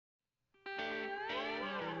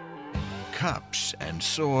cups and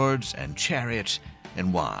swords and chariots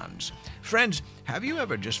and wands. Friends, have you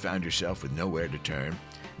ever just found yourself with nowhere to turn?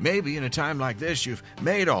 Maybe in a time like this you've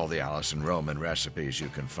made all the Alison Roman recipes you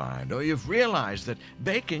can find, or you've realized that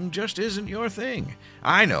baking just isn't your thing.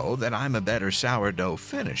 I know that I'm a better sourdough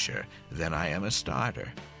finisher than I am a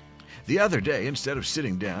starter. The other day, instead of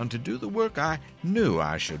sitting down to do the work I knew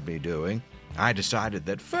I should be doing, I decided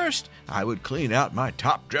that first I would clean out my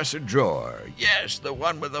top dresser drawer. Yes, the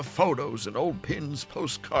one with the photos and old pins,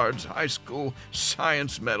 postcards, high school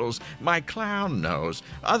science medals, my clown nose,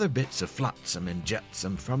 other bits of flotsam and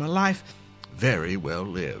jetsam from a life very well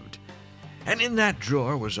lived. And in that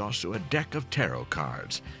drawer was also a deck of tarot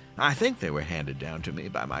cards. I think they were handed down to me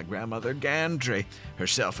by my grandmother Gantry,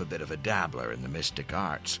 herself a bit of a dabbler in the mystic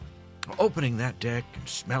arts. Opening that deck and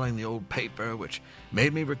smelling the old paper, which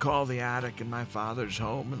made me recall the attic in my father's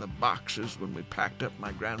home and the boxes when we packed up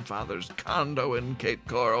my grandfather's condo in Cape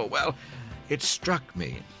Coral, well, it struck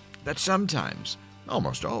me that sometimes,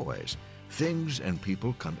 almost always, things and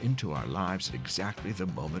people come into our lives at exactly the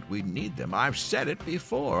moment we need them. I've said it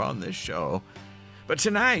before on this show. But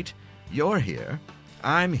tonight, you're here,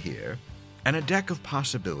 I'm here, and a deck of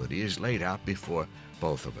possibility is laid out before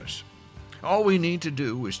both of us. All we need to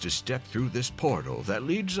do is to step through this portal that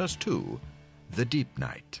leads us to the deep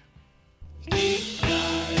night. Deep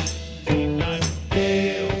night, deep night,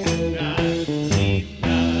 feels night, deep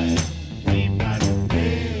night, deep night,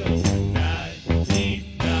 feels night,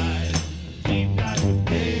 deep night, deep night,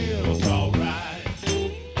 feels alright.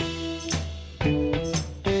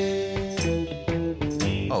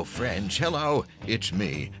 Oh, friends, hello, it's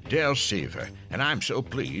me, Dale Seaver, and I'm so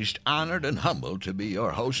pleased, honored, and humbled to be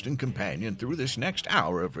your host and companion through this next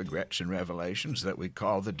hour of regrets and revelations that we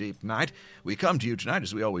call the Deep Night. We come to you tonight,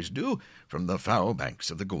 as we always do, from the foul banks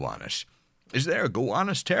of the Gowanus. Is there a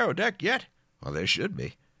Gowanus tarot deck yet? Well, there should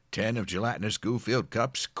be. 10 of gelatinous goo-filled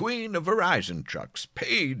cups, Queen of Verizon trucks,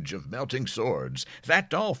 Page of melting swords, that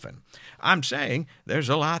dolphin. I'm saying there's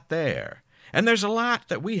a lot there. And there's a lot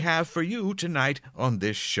that we have for you tonight on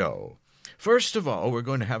this show. First of all, we're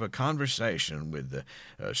going to have a conversation with the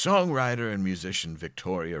songwriter and musician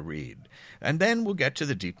Victoria Reed. And then we'll get to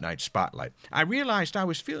the Deep Night Spotlight. I realized I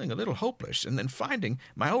was feeling a little hopeless, and then finding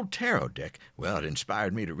my old tarot deck, well, it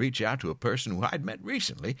inspired me to reach out to a person who I'd met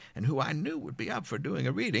recently and who I knew would be up for doing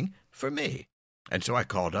a reading for me. And so I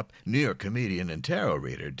called up New York comedian and tarot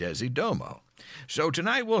reader Desi Domo. So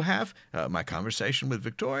tonight we'll have my conversation with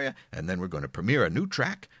Victoria, and then we're going to premiere a new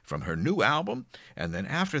track from her new album, and then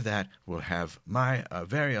after that we'll have my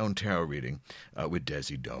very own tarot reading with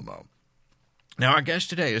Desi Domo. Now, our guest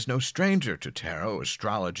today is no stranger to tarot,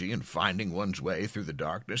 astrology, and finding one's way through the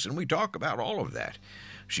darkness, and we talk about all of that.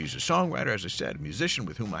 She's a songwriter, as I said, a musician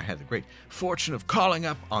with whom I had the great fortune of calling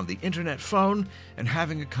up on the internet phone and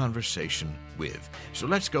having a conversation with. So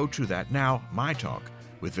let's go to that now, my talk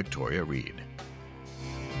with Victoria Reed.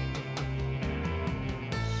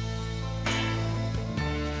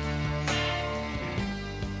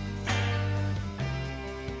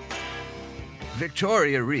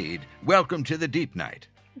 Victoria Reed, welcome to the Deep Night.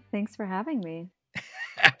 Thanks for having me.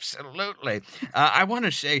 Absolutely. I want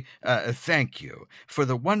to say thank you for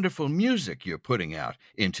the wonderful music you're putting out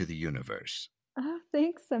into the universe. Oh,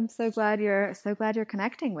 thanks. I'm so glad you're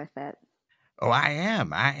connecting with it. Oh, I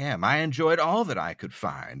am. I enjoyed all that I could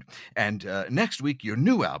find. And next week, your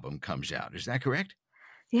new album comes out. Is that correct?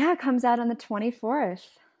 Yeah, it comes out on the 24th.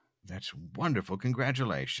 That's wonderful.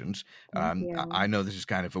 Congratulations. Thank you. I know this is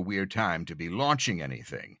kind of a weird time to be launching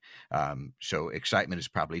anything. So excitement is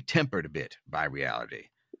probably tempered a bit by reality.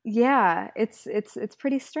 Yeah, it's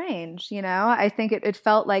pretty strange, you know. I think it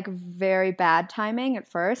felt like very bad timing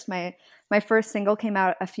at first. My first single came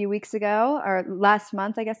out a few weeks ago, or last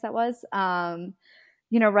month, I guess that was.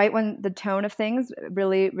 Right when the tone of things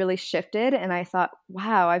really, really shifted, and I thought,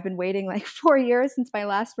 wow, I've been waiting like 4 years since my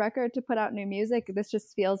last record to put out new music. This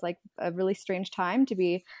just feels like a really strange time to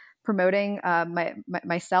be promoting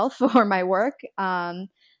myself or my work.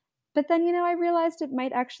 But then, I realized it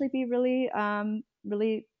might actually be really,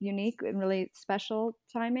 really unique and really special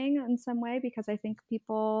timing in some way, because I think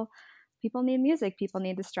people need music, people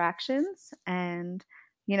need distractions. And,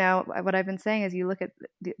 what I've been saying is you look at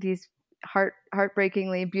these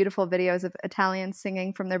heartbreakingly beautiful videos of Italians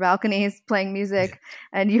singing from their balconies, playing music,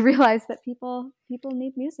 and you realize that people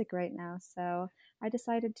need music right now. So I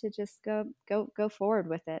decided to just go forward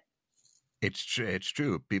with it. It's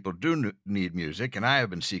true. People do need music, and I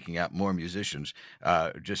have been seeking out more musicians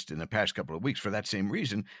just in the past couple of weeks for that same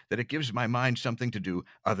reason, that it gives my mind something to do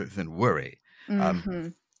other than worry. Mm-hmm.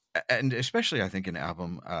 And especially, I think, an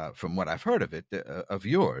album, from what I've heard of it, of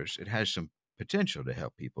yours, it has some potential to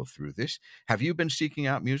help people through this. Have you been seeking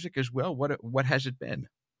out music as well? What has it been?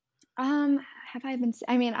 Um, have I been?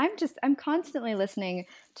 I mean, I'm constantly listening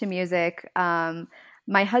to music.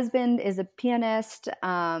 My husband is a pianist,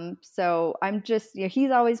 so I'm just,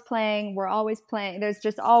 he's always playing. We're always playing. There's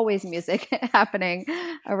just always music happening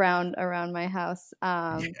around my house.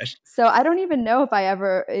 Yes. So I don't even know if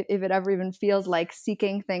it ever even feels like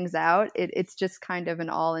seeking things out. It's just kind of an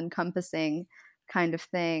all-encompassing kind of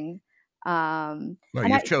thing. Well, And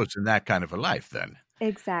you've chosen that kind of a life then.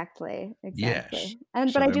 Exactly. Yes. But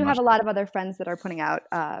So I there do have must a be. lot of other friends that are putting out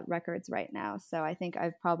records right now, so I think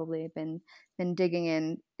I've probably been digging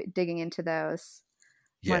into those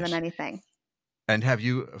more than Yes. anything. And have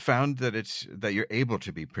you found that you're able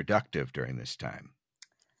to be productive during this time?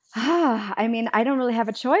 I mean, I don't really have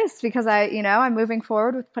a choice because I'm moving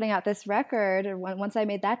forward with putting out this record. And once I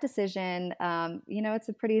made that decision, it's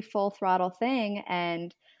a pretty full throttle thing.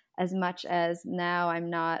 And as much as now I'm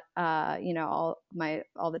not, all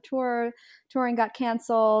the touring got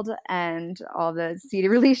canceled and all the CD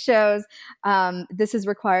release shows. This has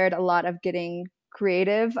required a lot of getting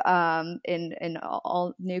creative in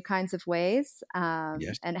all new kinds of ways.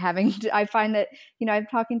 Yes. And I find that I'm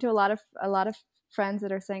talking to a lot of friends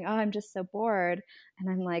that are saying, "Oh, I'm just so bored," and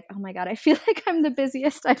I'm like, "Oh my god, I feel like I'm the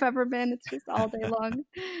busiest I've ever been. It's just all day long.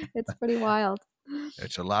 It's pretty wild."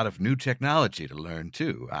 It's a lot of new technology to learn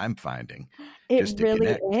too, I'm finding, It just to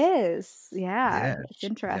really connect. is. Yeah, Yes. it's Yes.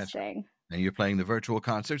 interesting. And you're playing the virtual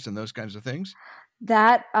concerts and those kinds of things?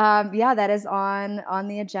 That is on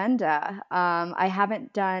the agenda. I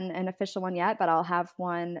haven't done an official one yet, but I'll have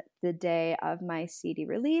one the day of my CD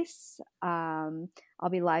release. I'll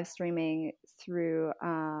be live streaming through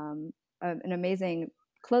an amazing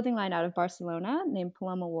clothing line out of Barcelona named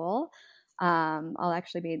Paloma Wool. I'll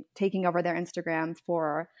actually be taking over their Instagram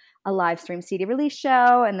for a live stream CD release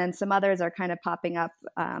show, and then some others are kind of popping up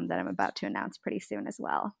that I'm about to announce pretty soon as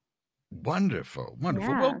well. Wonderful,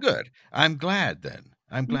 wonderful. Well, Yeah. good. I'm glad then.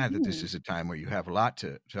 I'm glad that this Hmm. is a time where you have a lot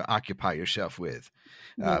to occupy yourself with.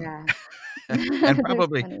 Um, Yeah. and There's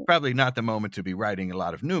probably plenty. probably not the moment to be writing a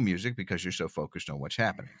lot of new music because you're so focused on what's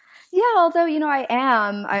happening. Yeah, although I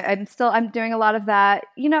am. I'm doing a lot of that.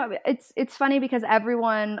 It's funny because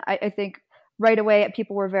everyone, I think, right away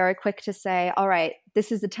people were very quick to say, "All right,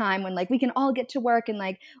 this is the time when like we can all get to work and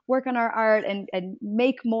like work on our art and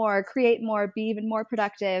make more, create more, be even more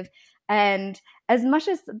productive." And as much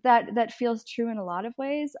as that feels true in a lot of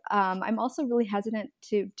ways, I'm also really hesitant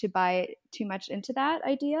to buy too much into that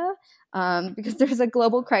idea because there's a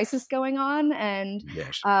global crisis going on, and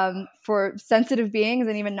Yes. for sensitive beings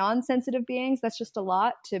and even non-sensitive beings, that's just a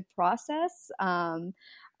lot to process. So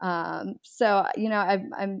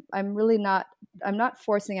I'm really not, I'm not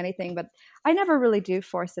forcing anything, but I never really do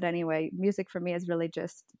force it anyway. Music for me is really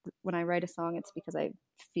just, when I write a song, it's because I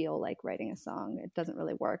feel like writing a song. It doesn't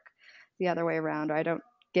really work the other way around, or I don't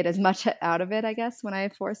get as much out of it, I guess, when I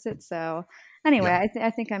force it. So anyway, Yeah.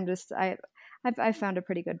 I think I've found a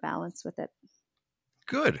pretty good balance with it.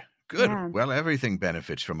 Good. Good. Yeah. Well, everything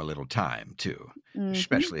benefits from a little time too, Hmm.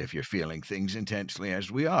 especially if you're feeling things intensely as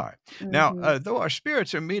we are. Now, Hmm. though our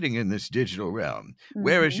spirits are meeting in this digital realm,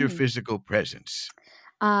 where is your Hmm. physical presence?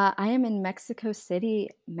 I am in Mexico City,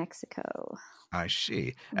 Mexico. I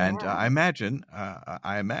see. And Yeah. I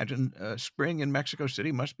imagine spring in Mexico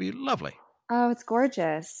City must be lovely. Oh, it's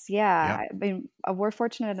gorgeous. Yeah. Yeah. I mean, we're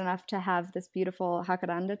fortunate enough to have this beautiful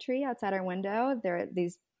jacaranda tree outside our window. There are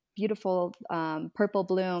these beautiful purple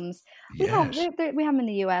blooms. Yes. We have them in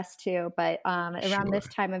the US too, but around this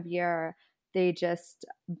Sure. time of year, they just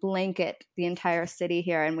blanket the entire city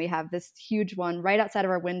here. And we have this huge one right outside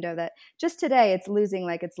of our window that just today it's losing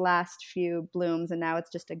like its last few blooms, and now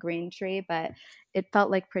it's just a green tree. But it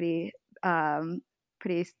felt like pretty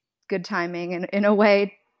good timing in a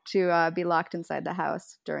way to be locked inside the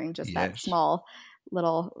house during just that Yes. small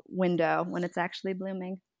little window when it's actually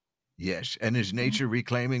blooming. Yes. And is nature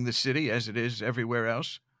reclaiming the city as it is everywhere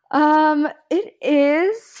else? It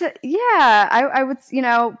is, yeah. I would,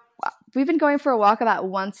 we've been going for a walk about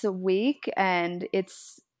once a week, and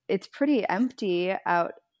it's pretty empty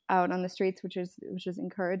out on the streets, which is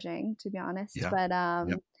encouraging, to be honest. Yeah. But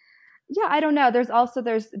Yep. yeah, I don't know.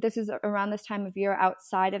 This is around this time of year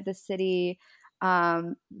outside of the city.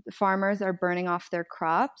 Farmers are burning off their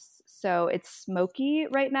crops, so it's smoky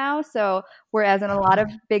right now. So whereas in a lot of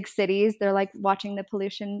Ah, big cities, they're like watching the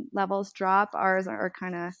pollution levels drop, ours are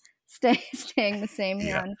kind of staying the same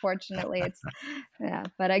here. yeah. Unfortunately, it's yeah,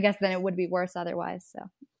 but I guess then it would be worse otherwise. So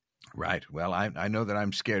Right. Well, I know that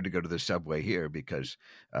I'm scared to go to the subway here because,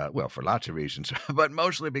 well, for lots of reasons, but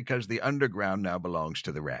mostly because the underground now belongs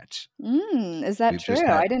to the rats. Is that We've just true?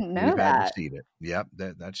 had I didn't know we've had to that. seed it. Yep,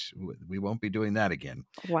 that's we won't be doing that again.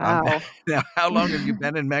 Um, Wow. now, how long have you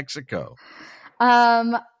been in Mexico?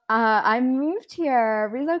 Um, I moved here,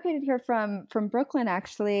 relocated here from Brooklyn,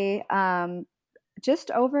 actually,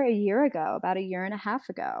 just over a year ago, about a year and a half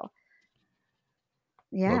ago.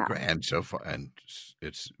 Well, Yeah. grand so far, and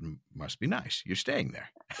it's must be nice. You're staying there.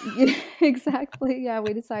 Yeah, exactly. Yeah,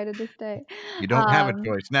 we decided to stay. You don't have a Um,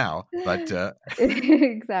 choice now, but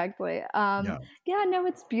exactly. yeah. Yeah, no,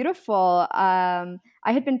 it's beautiful. I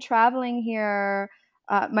had been traveling here.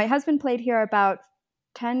 My husband played here about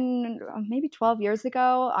 10, maybe 12 years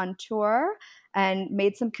ago on tour and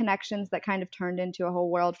made some connections that kind of turned into a whole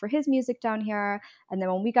world for his music down here. And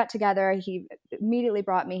then when we got together, he immediately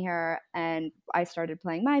brought me here and I started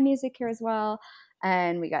playing my music here as well.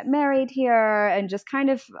 And we got married here and just kind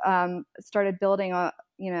of started building a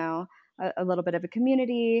little bit of a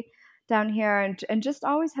community down here and just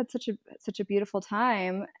always had such a beautiful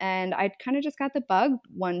time. And I kind of just got the bug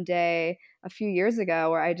one day a few years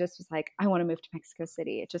ago where I just was like, I want to move to Mexico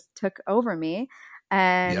City. It just took over me.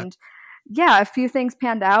 Yeah. And yeah, a few things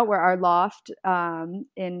panned out where our loft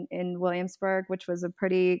in Williamsburg, which was a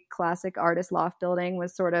pretty classic artist loft building,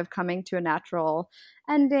 was sort of coming to a natural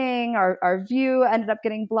ending. Our view ended up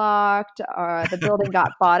getting blocked. The building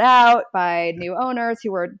got bought out by new owners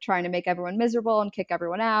who were trying to make everyone miserable and kick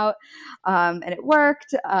everyone out. And it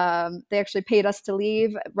worked. They actually paid us to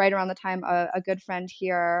leave right around the time a good friend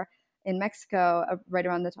here in Mexico, right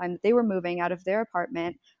around the time that they were moving out of their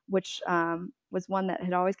apartment, which was one that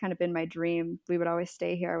had always kind of been my dream. We would always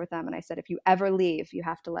stay here with them. And I said, if you ever leave, you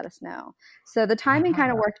have to let us know. So the timing kind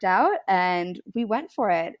of Ah, worked out and we went for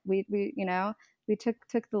it. We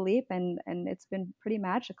took the leap and it's been pretty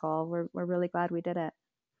magical. We're really glad we did it.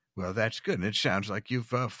 well, that's good. And it sounds like you've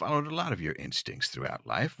followed a lot of your instincts throughout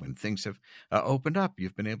life. When things have opened up,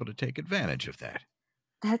 you've been able to take advantage of that.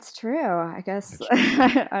 That's true. I guess That's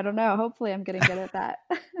I don't know. Hopefully I'm getting good at that.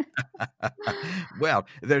 well,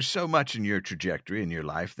 there's so much in your trajectory in your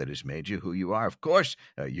life that has made you who you are. Of course,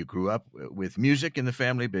 you grew up with music in the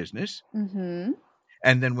family business. hmm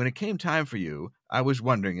And then when it came time for you, I was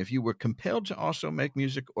wondering if you were compelled to also make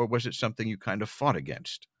music or was it something you kind of fought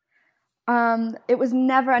against? It was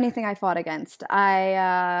never anything I fought against.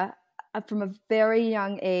 From a very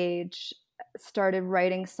young age, started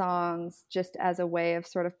writing songs just as a way of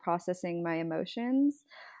sort of processing my emotions.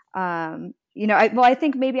 I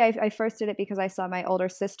think maybe I first did it because I saw my older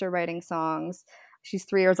sister writing songs. She's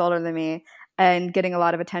 3 years older than me and getting a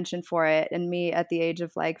lot of attention for it. And me at the age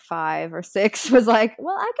of like 5 or 6 was like,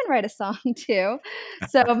 well, I can write a song too.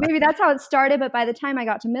 So maybe that's how it started. But by the time I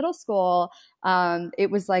got to middle school,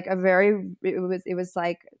 it was like it was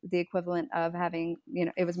like the equivalent of having,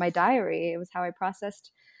 it was my diary. It was how I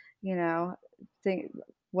processed, you know, think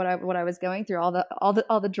what I was going through, all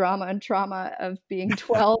the drama and trauma of being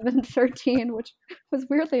 12 and 13, which was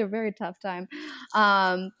weirdly a very tough time.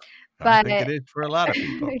 I But think it is for a lot of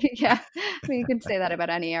people. yeah, I mean, you can say that about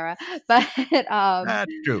any era, but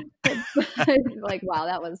That's true. like wow,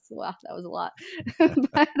 that was a lot.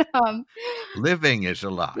 But Living is a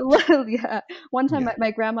lot. yeah, one time Yeah.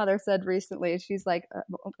 my grandmother said recently, she's like,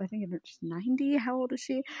 I think she's 90. How old is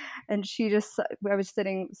she? And she just, I was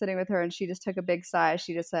sitting with her, and she just took a big sigh.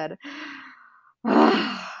 She just said,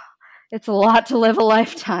 "Ah, it's a lot to live a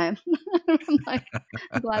lifetime." I'm like,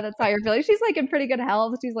 I'm glad that's how you're feeling. She's like in pretty good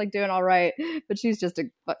health. She's like doing all right, but she's just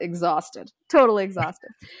exhausted, totally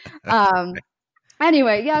exhausted. Um,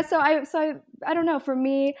 anyway, yeah. I don't know. For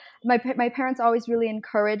me, my parents always really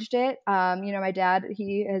encouraged it. My dad,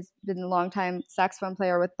 he has been a longtime saxophone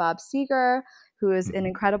player with Bob Seger, who is an Mhm.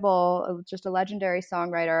 incredible, just a legendary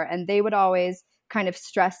songwriter, and they would always kind of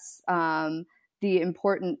stress the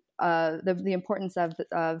the importance of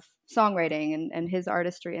songwriting and his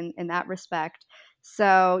artistry in that respect.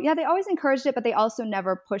 So yeah, they always encouraged it, but they also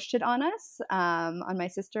never pushed it on us, on my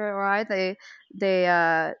sister or I. They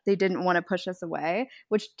didn't want to push us away,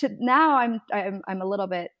 which now I'm a little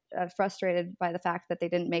bit frustrated by the fact that they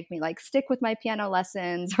didn't make me like stick with my piano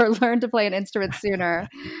lessons or learn to play an instrument sooner.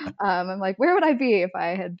 I'm like, where would I be if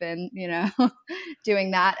I had been,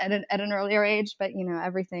 doing that at an earlier age? But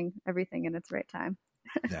everything in its right time.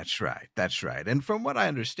 That's right. That's right. And from what I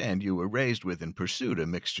understand, you were raised with and pursued a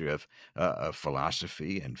mixture of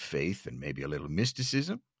philosophy and faith and maybe a little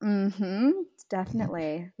mysticism. Mhm.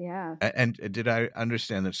 Definitely, yeah. And did I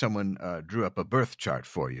understand that someone drew up a birth chart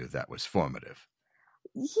for you that was formative?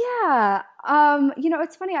 Yeah.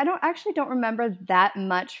 It's funny. I don't remember that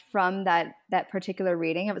much from that particular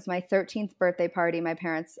reading. It was my 13th birthday party. My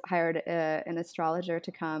parents hired an astrologer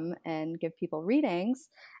to come and give people readings,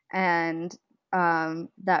 and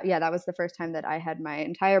that was the first time that I had my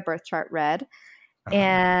entire birth chart read. Uh-huh.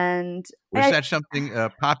 And Was that something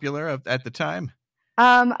popular at the time?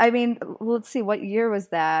 I mean, let's see, what year was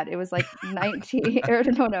that? It was like 19 or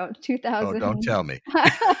no, Oh, don't 2000. tell me.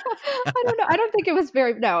 I don't know. I don't think it was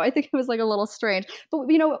no, I think it was like a little strange. But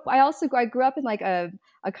I grew up in like a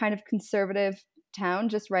kind of conservative town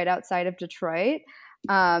just right outside of Detroit.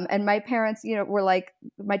 And my parents, were like,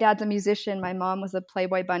 my dad's a musician, my mom was a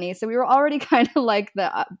Playboy bunny, so we were already kind of like the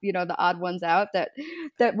odd ones out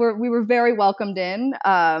we were very welcomed in.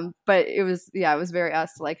 But it was very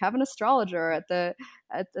us to like have an astrologer at the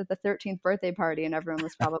 13th birthday party, and everyone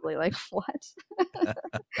was probably like, what?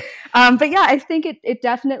 But yeah, I think it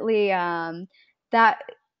definitely that.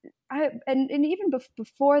 And even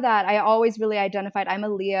before that, I always really identified I'm a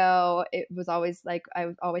Leo. It was always like I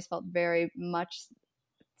always felt very much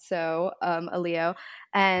so a Leo,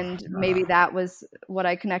 and maybe that was what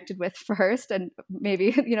I connected with first. And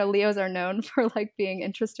maybe Leos are known for like being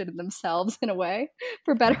interested in themselves in a way,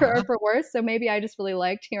 for better or for worse. So maybe I just really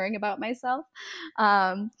liked hearing about myself.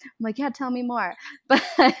 I'm like, yeah, tell me more. But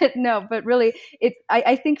no, but really,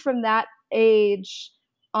 I think from that age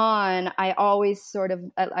on, I always sort of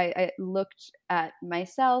I looked at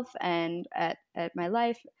myself and at my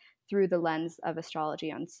life through the lens of astrology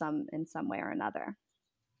in some way or another.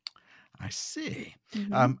 I see.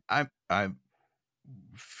 Mm-hmm. I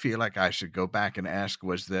feel like I should go back and ask: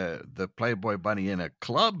 was the Playboy bunny in a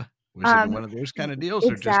club? Was it in Um, one of those kind of deals,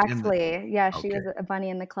 or just in the? exactly. Yeah, she Okay, was a bunny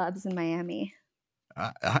in the clubs in Miami.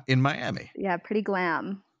 in Miami. Yeah, pretty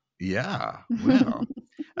glam. Yeah. Well,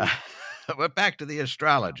 but back to the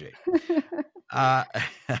astrology. Uh,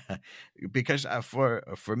 because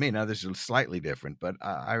for me now this is slightly different, but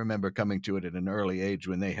I remember coming to it at an early age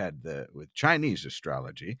when they had with Chinese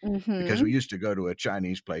astrology, because we Mm-hmm. used to go to a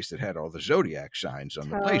Chinese place that had all the zodiac signs on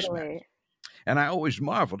the placemats, Totally. and I always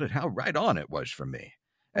marveled at how right on it was for me.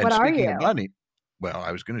 And What are speaking of you? bunny, well,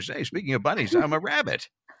 I was going to say, speaking of bunnies, I'm a rabbit,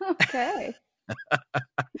 Okay.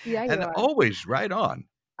 Yeah, you and are. always right on.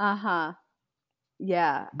 Uh-huh.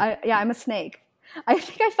 Yeah. I'm a snake. I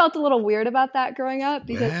think I felt a little weird about that growing up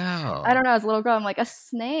because I don't Well, know, as a little girl, I'm like, a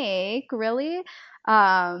snake, really?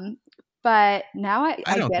 Um, but now I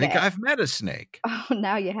I don't get think it. I've met a snake. Oh,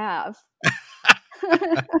 now you have.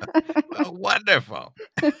 Well, wonderful.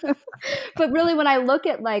 But really, when I look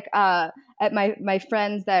at like at my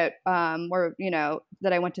friends that were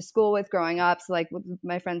that I went to school with growing up, so like with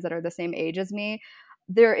my friends that are the same age as me,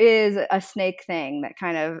 there is a snake thing that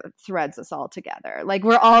kind of threads us all together. Like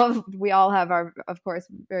we all have our, of course,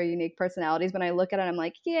 very unique personalities. When I look at it, I'm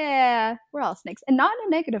like, yeah, we're all snakes, and not in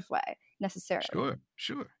a negative way necessarily. Sure,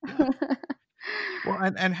 sure, yeah. Well,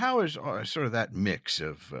 and how is sort of that mix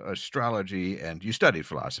of astrology, and you studied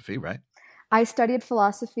philosophy, right? I studied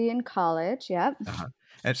philosophy in college. Yep. Uh-huh.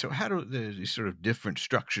 And so, how do these sort of different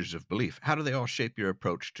structures of belief? How do they all shape your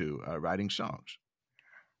approach to writing songs?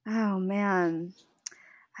 Oh man,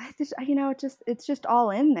 it's just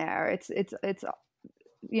all in there. It's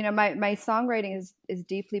my songwriting is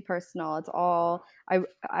deeply personal. It's all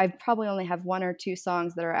I probably only have one or two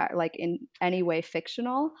songs that are like in any way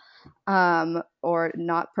fictional, or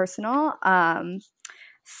not personal.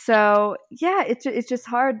 So yeah, it's just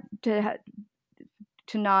hard to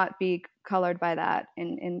not be colored by that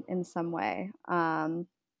in some way.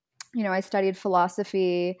 I studied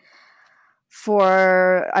philosophy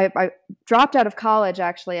I dropped out of college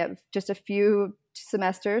actually at just a few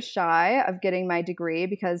semesters shy of getting my degree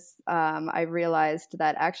because I realized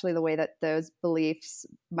that actually the way that those beliefs,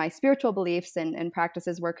 my spiritual beliefs and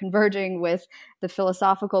practices were converging with the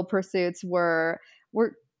philosophical pursuits were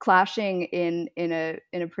clashing in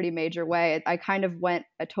a pretty major way. I kind of went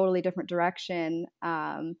a totally different direction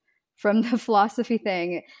from the philosophy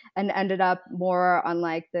thing and ended up more on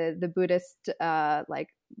like the Buddhist like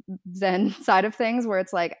Zen side of things, where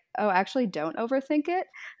it's like, oh, actually don't overthink it.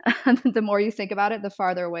 The more you think about it, the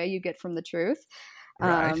farther away you get from the truth.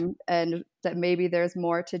 Right. And that maybe there's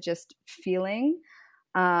more to just feeling.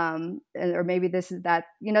 Or maybe this is that,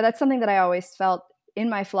 that's something that I always felt in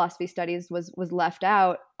my philosophy studies was left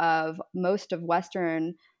out of most of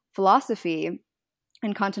Western philosophy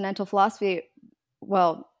and continental philosophy.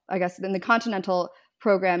 Well, I guess in the continental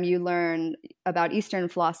program, you learn about Eastern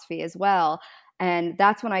philosophy as well. And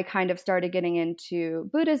that's when I kind of started getting into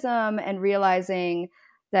Buddhism and realizing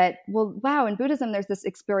that, well, wow, in Buddhism, there's this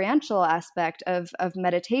experiential aspect of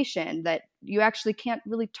meditation that you actually can't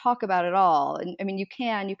really talk about at all. And I mean, you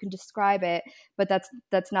can describe it, but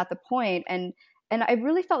that's not the point. And I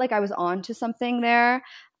really felt like I was on to something there,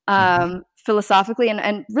 Hmm. philosophically.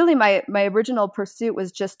 And really my original pursuit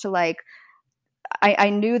was just to like, I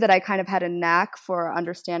knew that I kind of had a knack for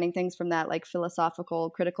understanding things from that like philosophical,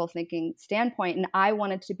 critical thinking standpoint. And I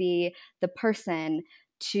wanted to be the person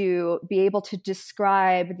to be able to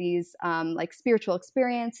describe these like spiritual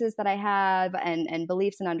experiences that I have and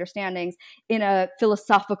beliefs and understandings in a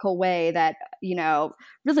philosophical way that, you know,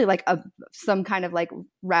 really like some kind of like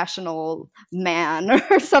rational man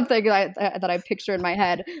or something that I picture in my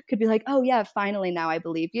head could be like, oh yeah, finally now I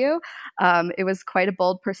believe you. It was quite a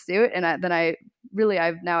bold pursuit. And I've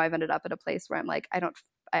ended up at a place where I'm like,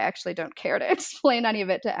 I actually don't care to explain any of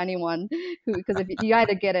it to anyone because if you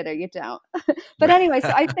either get it or you don't. But anyway, so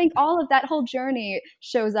I think all of that whole journey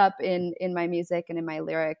shows up in my music and in my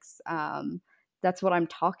lyrics. That's what I'm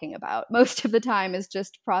talking about most of the time, is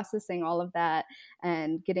just processing all of that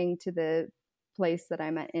and getting to the place that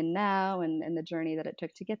I'm in now, and the journey that it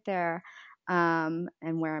took to get there, and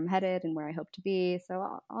where I'm headed and where I hope to be.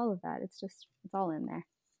 So all of that, it's all in there.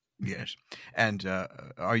 Yes. And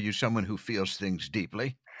are you someone who feels things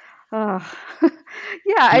deeply? Oh,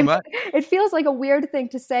 yeah. Too much? It feels like a weird thing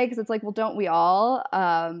to say because it's like, well, don't we all?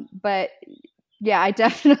 But yeah, I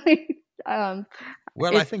definitely.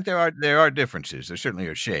 Well, I It's think there are differences. There certainly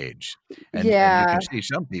are shades, and you yeah. can see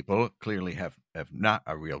some people clearly have not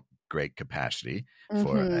a real great capacity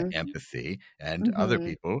for Hmm. empathy, and other Hmm.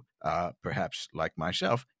 people, perhaps like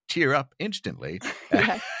myself, tear up instantly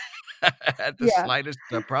Yeah. at the Yeah. slightest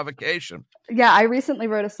provocation. Yeah. I recently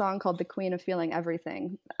wrote a song called "The Queen of Feeling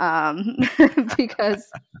Everything," because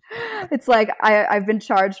it's like I've been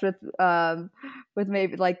charged with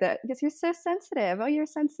maybe like that because you're so sensitive. Oh, you're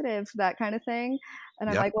sensitive, that kind of thing. And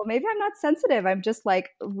I'm Yep, like, well, maybe I'm not sensitive. I'm just like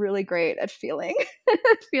really great at feeling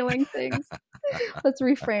feeling things. Let's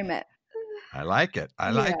reframe it. I like it. I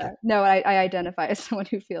like Yeah. it. No, I identify as someone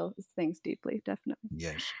who feels things deeply, definitely.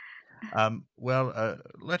 Yes. Well,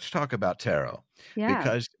 let's talk about tarot Yeah.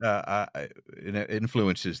 because it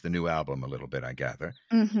influences the new album a little bit, I gather.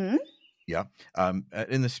 Mm-hmm. Yeah.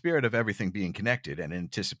 In the spirit of everything being connected and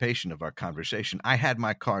anticipation of our conversation, I had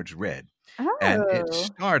my cards read, and it Oh.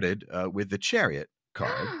 started with the Chariot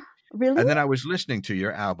card. Really? And then I was listening to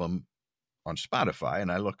your album on Spotify,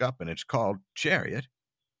 and I look up and it's called Chariot.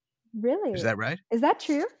 Is Really? that right? Is that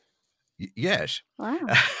true? Yes. Wow.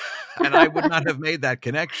 And I would not have made that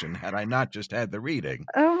connection had I not just had the reading.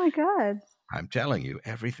 Oh my God. I'm telling you,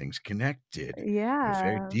 everything's connected at a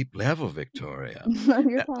very Yeah. deep level, Victoria.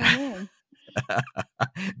 You're telling me.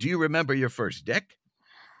 Do you remember your first deck?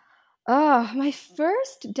 Oh, my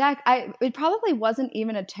first deck, it probably wasn't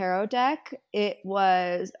even a tarot deck. It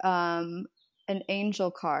was an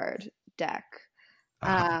angel card deck.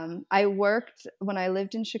 Uh-huh. I worked when I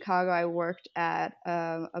lived in Chicago. I worked at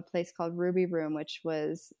a place called Ruby Room, which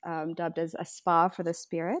was dubbed as a spa for the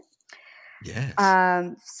spirit. Yes.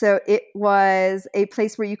 So it was a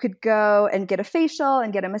place where you could go and get a facial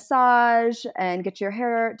and get a massage and get your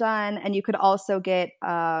hair done, and you could also get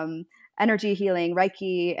energy healing,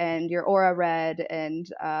 Reiki, and your aura read,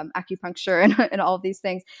 and acupuncture, and all of these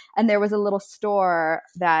things. And there was a little store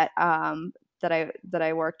that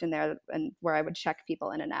I worked in there, and where I would check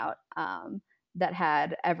people in and out, that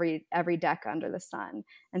had every deck under the sun.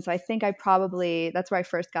 And so I think that's where I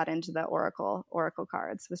first got into the oracle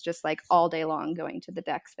cards, was just like all day long going to the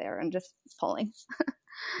decks there and just pulling.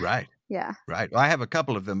 Right. Yeah. Right. Well, I have a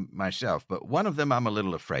couple of them myself, but one of them I'm a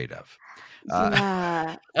little afraid of. Uh,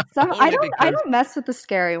 Yeah. Some only I because, don't mess with the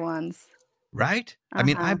scary ones. right? I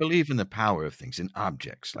mean, I Uh-huh. believe in the power of things, in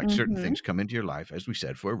objects. Like certain Mhm. things come into your life, as we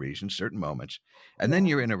said, for a reason, certain moments, and then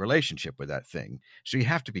Yeah. you're in a relationship with that thing. So you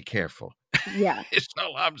have to be careful. Yeah. Is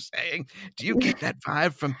all I'm saying. Do you get that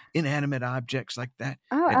vibe from inanimate objects like that?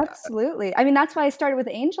 Oh, And absolutely. I mean, that's why I started with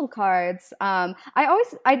angel cards. I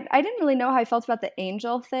didn't really know how I felt about the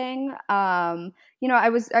angel thing. I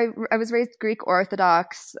was raised Greek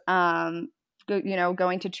Orthodox.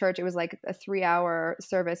 Going to church, it was like a 3 hour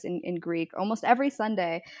service in Greek almost every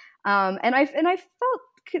Sunday, and I felt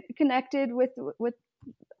connected with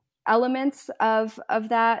elements of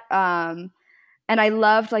that. And I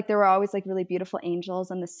loved, like, there were always like really beautiful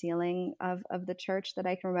angels on the ceiling of the church that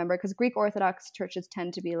I can remember, because Greek Orthodox churches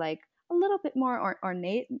tend to be like a little bit more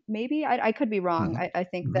ornate. Maybe I could be wrong. Mhm, I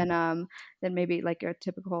think mhm. than maybe like your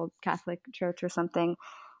typical Catholic church or something.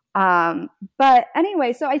 But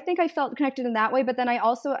anyway, so I think I felt connected in that way. But then I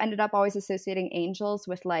also ended up always associating angels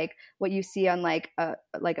with like what you see on like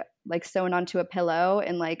sewn onto a pillow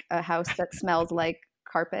in like a house that smells like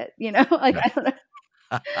carpet. Like Right.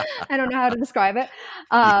 I don't know how to describe it.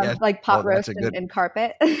 Yes. Like Well, pot that's roast a good. and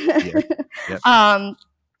carpet. Yes. Yep. um,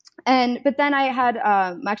 but then I had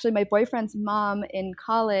actually my boyfriend's mom in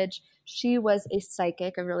college. She was a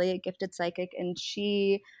psychic, a really gifted psychic, and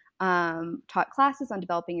she taught classes on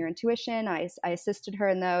developing your intuition. I assisted her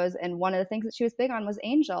in those, and one of the things that she was big on was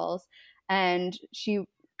angels, and she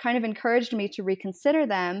kind of encouraged me to reconsider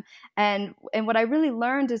them. And what I really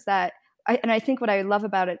learned is that I think what I love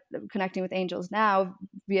about it, connecting with angels now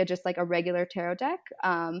via just like a regular tarot deck,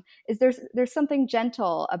 is there's something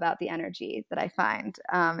gentle about the energy that I find.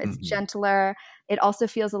 It's Hmm. gentler. It also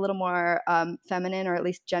feels a little more feminine, or at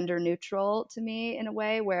least gender neutral to me in a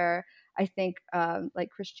way where I think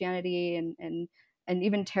like Christianity and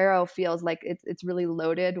even tarot feels like it's really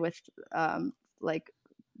loaded with like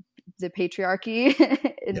the patriarchy Yeah.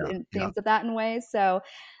 in Yeah. themes of that in ways. So,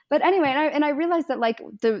 but anyway, and I realized that like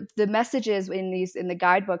the messages in the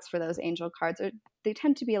guidebooks for those angel cards they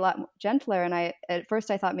tend to be a lot gentler. And I at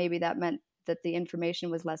first I thought maybe that meant that the information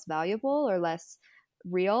was less valuable or less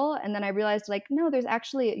real. And then I realized like, no, there's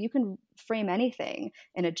actually, you can frame anything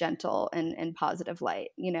in a gentle and positive light.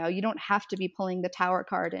 You don't have to be pulling the tower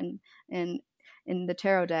card in the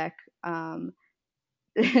tarot deck.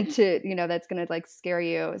 To that's going to like scare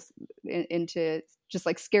you into just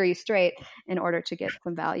like scare you straight in order to get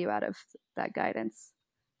some value out of that guidance.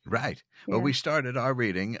 Right. Well, Yeah. we started our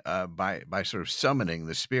reading by sort of summoning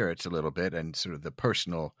the spirits a little bit, and sort of the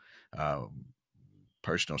uh,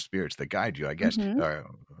 personal spirits that guide you, I guess. Mm-hmm.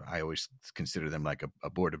 I always consider them like a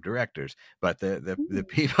board of directors, but the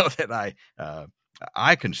people that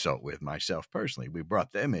I consult with myself personally, we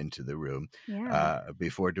brought them into the room Yeah.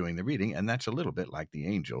 before doing the reading, and that's a little bit like the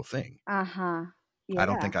angel thing. Uh-huh. I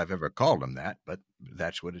don't Yeah. think I've ever called them that, but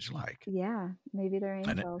that's what it's like, Yeah. Maybe they're and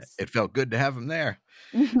angels. it felt good to have them there.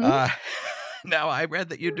 Mm-hmm. Uh, Now, I read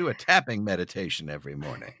that you do a tapping meditation every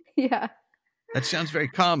morning. Yeah. That sounds very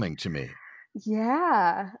calming to me.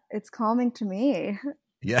 Yeah. It's calming to me.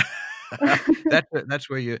 Yeah. That's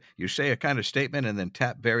where you say a kind of statement and then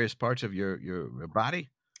tap various parts of your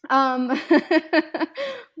body. Um,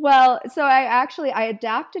 well, so I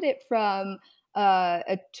adapted it from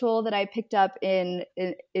a tool that I picked up in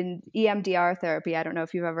EMDR therapy. I don't know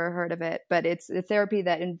if you've ever heard of it, but it's a therapy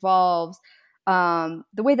that involves the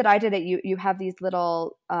way that I did it. You have these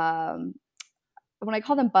little when I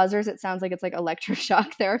call them buzzers, it sounds like it's like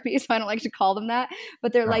electroshock therapy, so I don't like to call them that.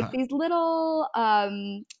 But they're like Uh-huh. these little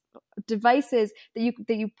devices that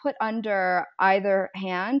you put under either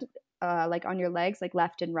hand, like on your legs, like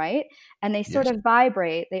left and right, and they sort Yes. of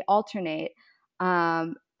vibrate, they alternate.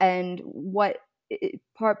 And what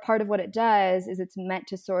part of what it does is it's meant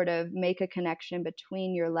to sort of make a connection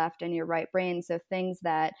between your left and your right brain. So things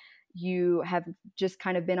that you have just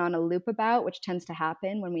kind of been on a loop about, which tends to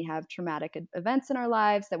happen when we have traumatic events in our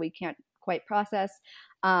lives that we can't quite process.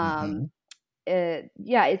 Hmm. It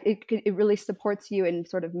really supports you in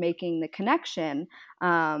sort of making the connection.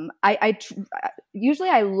 Usually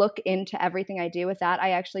I look into everything I do with that.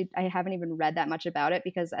 I haven't even read that much about it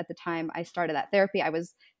because at the time I started that therapy, I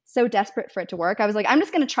was so desperate for it to work. I was like, I'm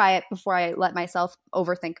just going to try it before I let myself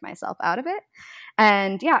overthink myself out of it.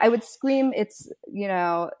 And yeah, I would scream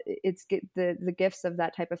the gifts of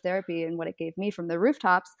that type of therapy and what it gave me from the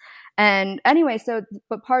rooftops. And anyway,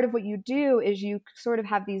 but part of what you do is you sort of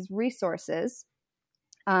have these resources,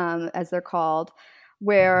 as they're called,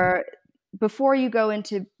 where before you go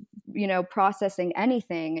into processing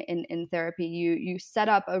anything in therapy, you set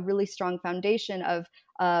up a really strong foundation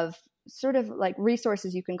of sort of like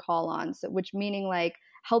resources you can call on, so which meaning like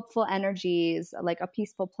helpful energies, like a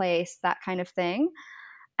peaceful place, that kind of thing.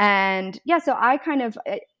 And yeah, so I kind of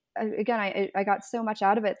again, I got so much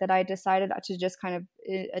out of it that I decided to just kind of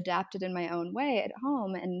adapt it in my own way at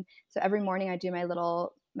home. And so every morning I do my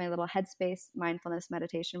little headspace mindfulness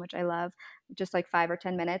meditation, which I love, just like 5 or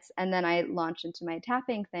 10 minutes, and then I launch into my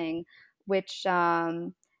tapping thing, which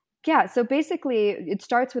yeah, so basically it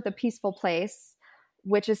starts with a peaceful place,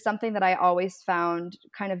 which is something that I always found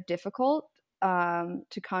kind of difficult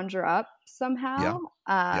to conjure up somehow.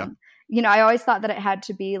 Yeah. Yeah. I always thought that it had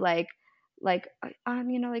to be like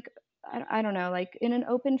I don't know, like in an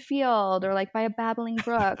open field or like by a babbling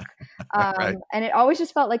brook. Right. And it always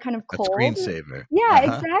just felt like kind of A cold. screensaver. Yeah, Uh-huh.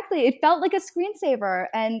 exactly. It felt like a screensaver.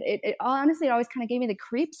 And it honestly, it always kind of gave me the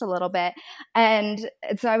creeps a little bit. And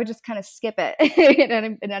so I would just kind of skip it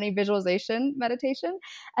in any visualization meditation.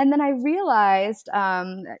 And then I realized,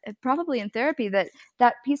 probably in therapy,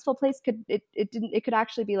 that peaceful place it could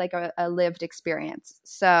actually be like a lived experience.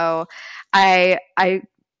 So I I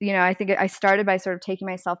think I started by sort of taking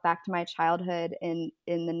myself back to my childhood in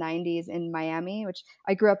the 90s in Miami, which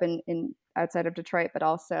I grew up in outside of Detroit, but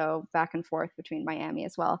also back and forth between Miami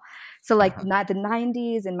as well. So like Uh-huh. not the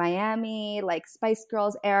 90s in Miami, like Spice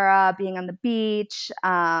Girls era, being on the beach,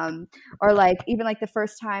 or like even like the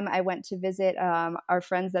first time I went to visit our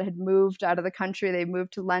friends that had moved out of the country. They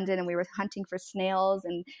moved to London, and we were hunting for snails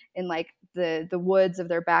and in like the woods of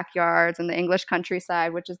their backyards and the English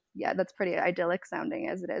countryside, which is, yeah, that's pretty idyllic sounding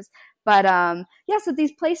as it is. But yeah, so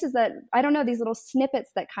these places that, I don't know, these little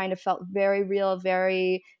snippets that kind of felt very real,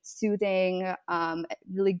 very soothing,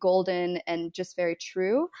 really golden, and just very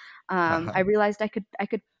true. I Uh-huh. realized I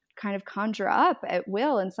could kind of conjure up at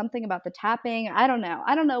will, and something about the tapping. I don't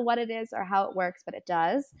know what it is or how it works, but it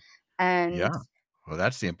does. And Yeah. Well,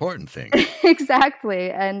 that's the important thing.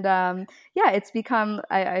 exactly. And yeah, it's become,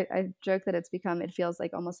 I joke that it's become, it feels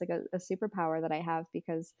like almost like a superpower that I have,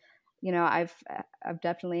 because I've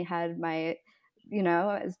definitely had my,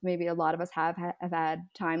 as maybe a lot of us have had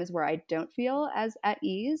times where I don't feel as at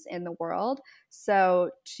ease in the world.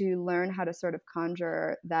 So to learn how to sort of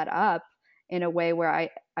conjure that up in a way where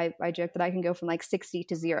I joke that I can go from like 60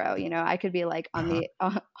 to 0. I could be like on Uh-huh.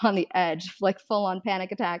 the on the edge, like full on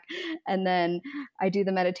panic attack, and then I do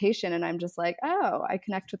the meditation, and I'm just like, oh, I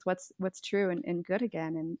connect with what's true and good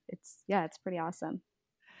again, and it's pretty awesome.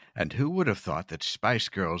 And who would have thought that Spice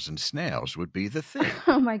Girls and snails would be the thing?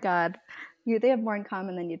 Oh my God, they have more in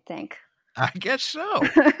common than you'd think. I guess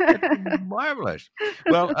so. That's marvelous.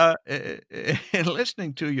 Well, in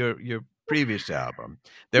listening to your previous album,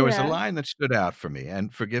 there was a Yeah, line that stood out for me,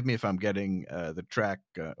 and forgive me if I'm getting the track.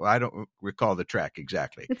 Well, I don't recall the track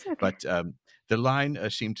exactly, it's okay. but the line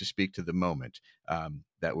seemed to speak to the moment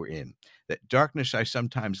that we're in. That darkness, I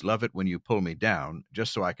sometimes love it when you pull me down,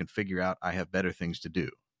 just so I can figure out I have better things to do.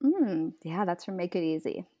 Yeah, that's from Make It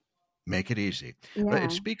Easy. Make it easy. But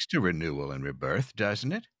it Yeah. speaks to renewal and rebirth,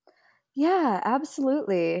 doesn't it? Yeah,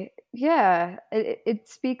 absolutely. Yeah, it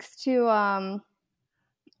speaks to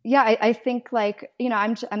yeah, I think like,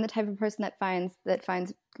 I'm the type of person that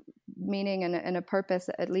finds meaning and a purpose,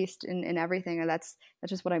 at least in everything, and that's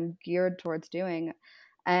just what I'm geared towards doing.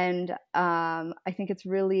 And I think it's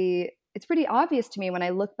pretty obvious to me when I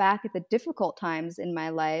look back at the difficult times in my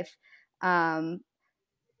life, um,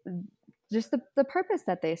 just the purpose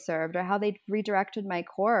that they served, or how they redirected my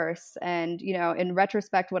course. And in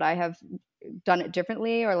retrospect, would I have done it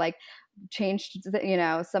differently, or like changed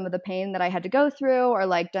some of the pain that I had to go through, or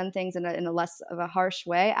like done things in a less of a harsh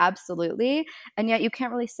way? Absolutely. And yet you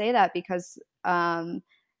can't really say that, because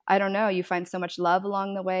I don't know, you find so much love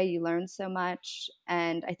along the way, you learn so much.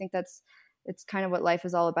 And I think it's kind of what life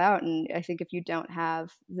is all about. And I think if you don't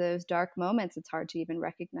have those dark moments, it's hard to even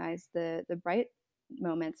recognize the bright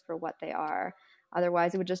moments for what they are.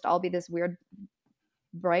 Otherwise, it would just all be this weird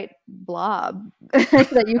bright blob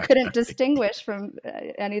that you couldn't distinguish from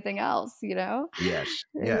anything else. Yes,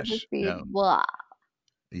 It would yes. just be No. blah.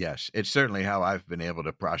 Yes, it's certainly how I've been able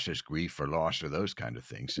to process grief or loss or those kind of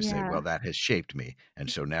things, to say, well, Yeah, that has shaped me. And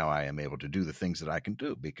so now I am able to do the things that I can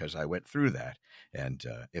do because I went through that. And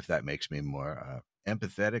if that makes me more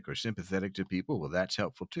empathetic or sympathetic to people, well, that's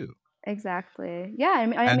helpful too. exactly. Yeah,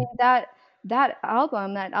 I mean And that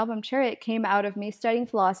album Chariot came out of me studying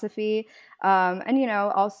philosophy, and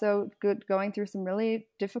also going through some really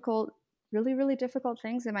difficult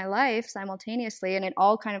things in my life simultaneously, and it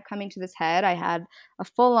all kind of coming to this head. I had a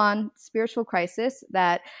full-on spiritual crisis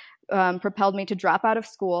that propelled me to drop out of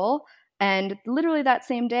school. And literally that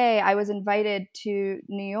same day, I was invited to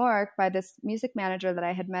New York by this music manager that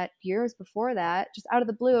I had met years before that, just out of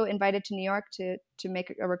the blue, invited to New York to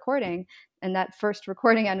make a recording. And that first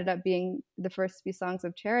recording ended up being the first few songs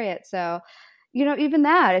of Chariot. So, even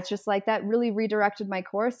that, it's just like that really redirected my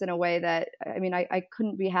course in a way that, I mean, I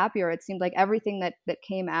couldn't be happier. It seemed like everything that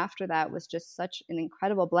came after that was just such an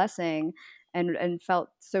incredible blessing, and felt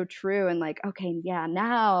so true. And like, okay, yeah,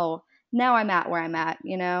 now I'm at where I'm at,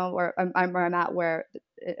 or I'm where I'm at, where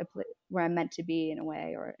I'm meant to be in a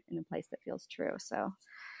way, or in a place that feels true. So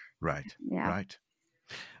right, yeah. right.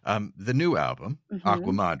 The new album,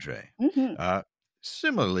 Aqua Hmm. Madre, Hmm. uh,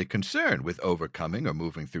 similarly concerned with overcoming or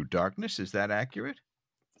moving through darkness. Is that accurate?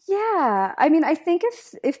 Yeah, I mean, I think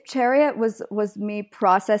if Chariot was me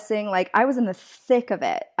processing, like I was in the thick of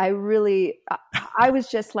it. I was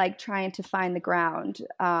just like trying to find the ground,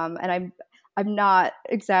 and I'm not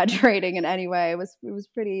exaggerating in any way. It was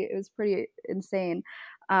pretty insane.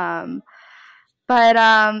 Um, but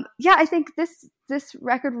yeah, I think this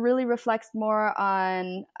record really reflects more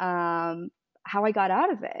on how I got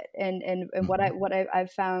out of it, and Hmm.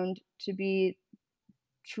 I've found to be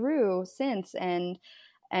true since,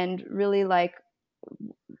 and really like,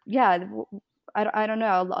 yeah, I don't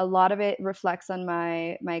know, a lot of it reflects on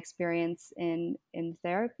my experience in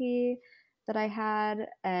therapy that I had,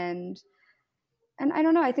 and I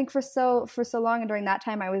don't know, I think for so long and during that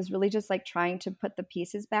time I was really just like trying to put the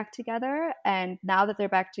pieces back together, and now that they're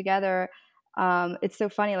back together, it's so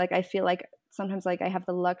funny, like I feel like sometimes like I have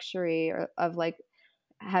the luxury of like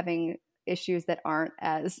having issues that aren't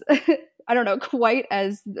as I don't know, quite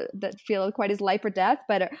as that feel quite as life or death,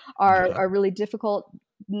 but are really difficult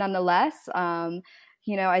nonetheless.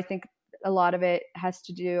 I think a lot of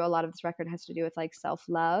this record has to do with like self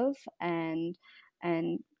love and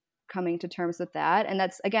coming to terms with that. And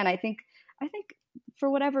that's, again, I think for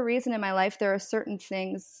whatever reason in my life there are certain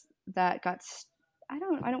things that got I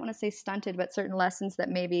don't want to say stunted, but certain lessons that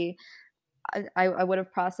maybe I would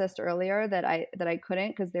have processed earlier that I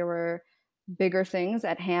couldn't, because there were bigger things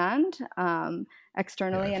at hand, Yeah,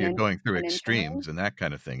 externally if and you're going through internally. extremes and that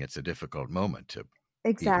kind of thing, it's a difficult moment to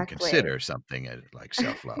even Exactly. consider something like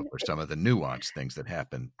self-love or some of the nuanced things that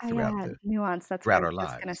happen Yeah, nuance. That's what I throughout was our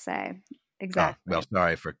just gonna lives. say. Oh, well, Exactly.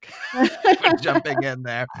 sorry for for jumping in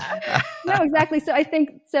there. No, exactly. So I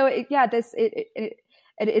think so. Yeah,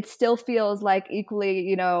 it still feels like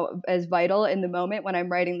equally, as vital in the moment when I'm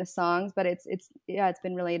writing the songs. But it's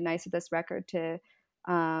been really nice with this record to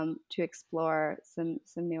explore some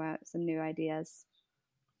new ideas.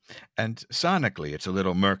 And sonically, it's a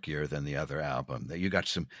little murkier than the other album. That you got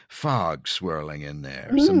some fog swirling in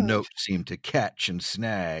there. Some Mm, notes seem to catch and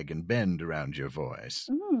snag and bend around your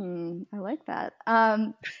voice. I like that.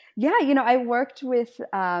 Yeah, I worked with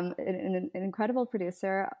an incredible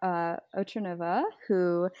producer, Ochernova,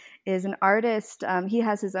 who is an artist. He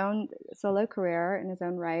has his own solo career in his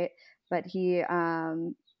own right, but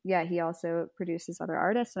yeah, he also produces other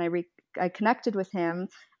artists. And I connected with him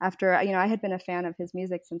after, I had been a fan of his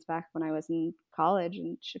music since back when I was in college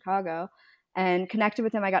in Chicago, and connected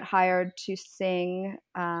with him. I got hired to sing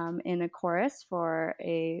in a chorus for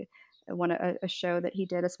a show that he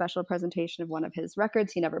did, a special presentation of one of his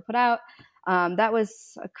records he never put out. That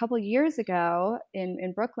was a couple years ago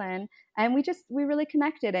in Brooklyn, and we really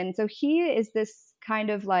connected. And so he is this kind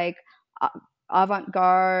of like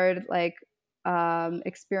avant-garde, like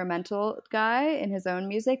experimental guy in his own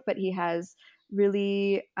music, but he has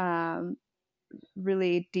really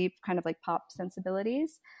really deep kind of like pop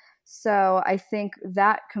sensibilities. So I think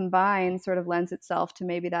that combined sort of lends itself to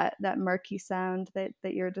maybe that murky sound that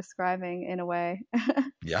you're describing in a way.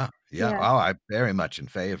 Yeah, yeah. Yeah, Oh, I'm very much in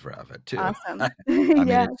favor of it too. awesome. I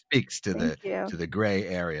mean, Yeah, it speaks to thank the you. gray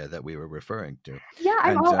area that we were referring to, Yeah,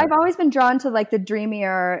 and I've always been drawn to like the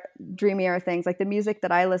dreamier things, like the music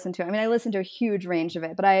that I listen to. I mean, I listen to a huge range of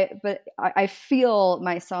it, but I feel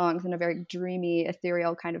my songs in a very dreamy,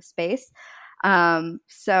 ethereal kind of space.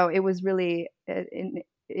 So it was really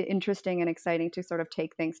interesting and exciting to sort of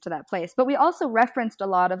take things to that place. But we also referenced a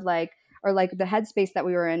lot of like, or like the headspace that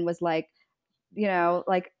we were in was like,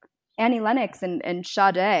 like Annie Lennox and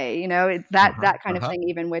Sade, uh-huh, that kind of uh-huh. thing,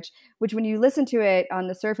 even which when you listen to it on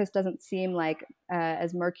the surface doesn't seem like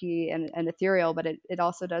as murky and ethereal, but it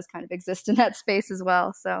also does kind of exist in that space as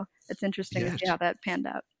well. So it's interesting to see how Yes. that panned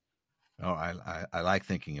out. Oh, I like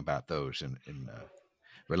thinking about those in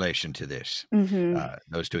relation to this, Hmm.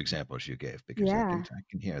 those two examples you gave, because Yeah. I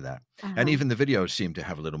can hear that, and Uh-huh. even the videos seem to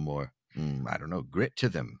have a little more, I don't know, grit to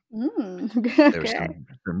them. There's Okay.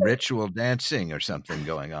 some ritual dancing or something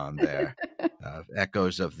going on there.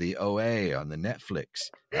 Echoes of the OA on the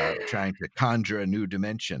Netflix, trying to conjure a new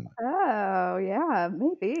dimension. Oh, yeah,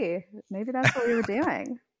 maybe that's what we were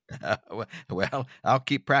doing. Well, I'll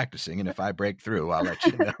keep practicing, and if I break through, I'll let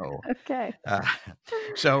you know. Okay. Uh,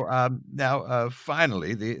 so now,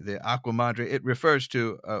 finally, the Aqua Madre, it refers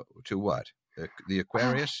to what? The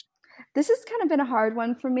Aquarius? This has kind of been a hard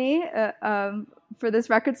one for me for this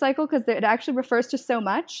record cycle, because it actually refers to so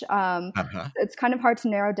much. Uh-huh. It's kind of hard to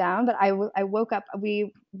narrow down. But I woke up.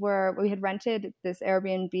 We had rented this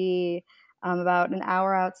Airbnb about an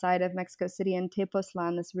hour outside of Mexico City in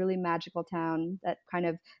Tepoztlan, this really magical town that kind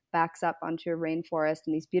of backs up onto a rainforest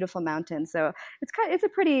and these beautiful mountains. So it's a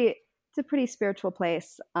pretty spiritual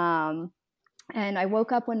place. And I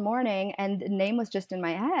woke up one morning and the name was just in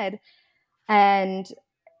my head, and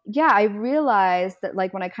yeah, I realized that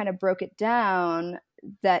like when I kind of broke it down,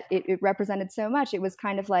 that it represented so much. It was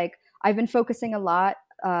kind of like I've been focusing a lot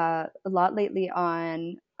lately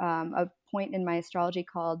on a point in my astrology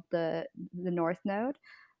called the North Node.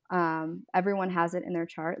 Everyone has it in their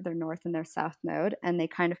chart, their North and their South Node, and they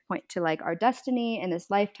kind of point to like our destiny in this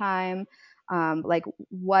lifetime, like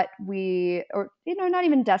what we, or not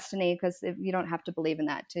even destiny, because you don't have to believe in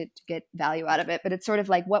that to get value out of it, but it's sort of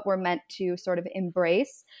like what we're meant to sort of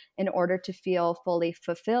embrace in order to feel fully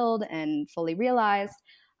fulfilled and fully realized.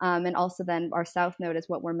 And also then our South Node is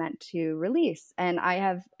what we're meant to release. And I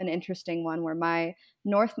have an interesting one where my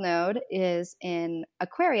North Node is in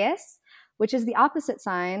Aquarius, which is the opposite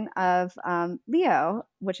sign of Leo,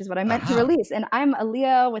 which is what I meant to release. And I'm a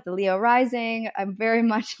Leo with a Leo rising. I'm very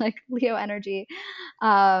much like Leo energy.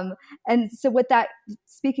 And so with that,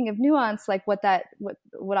 speaking of nuance, like what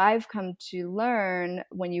I've come to learn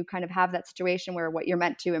when you kind of have that situation where what you're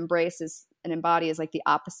meant to embrace is and embody is like the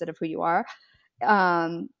opposite of who you are.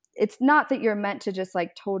 It's not that you're meant to just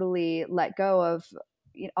like totally let go of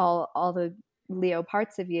all the Leo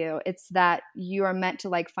parts of you. It's that you are meant to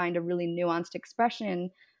like find a really nuanced expression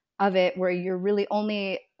of it where you're really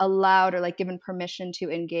only allowed or like given permission to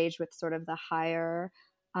engage with sort of the higher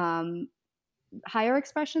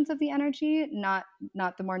expressions of the energy, not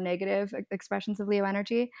the more negative expressions of Leo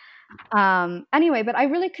energy. Anyway, but I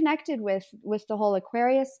really connected with the whole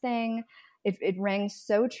Aquarius thing. It rang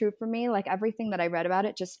so true for me. Like everything that I read about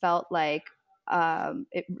it just felt like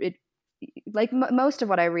it like most of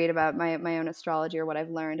what I read about my own astrology or what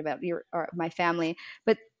I've learned about or my family,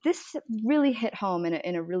 but this really hit home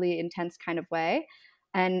in a really intense kind of way,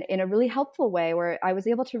 and in a really helpful way where I was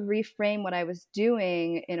able to reframe what I was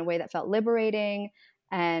doing in a way that felt liberating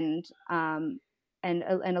and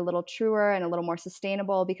a little truer and a little more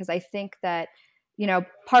sustainable, because I think that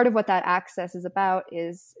part of what that access is about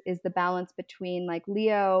is the balance between like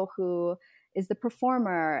Leo, who is the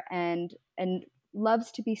performer and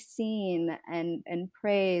loves to be seen and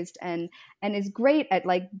praised and is great at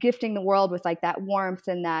like gifting the world with like that warmth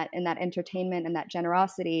and that entertainment and that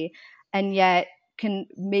generosity, and yet can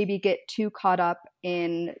maybe get too caught up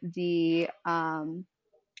in the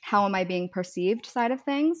how am I being perceived side of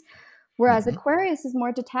things. Whereas Aquarius is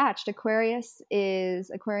more detached. Aquarian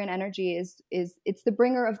energy is it's the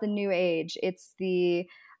bringer of the new age. It's the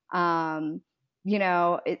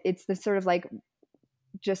it's the sort of like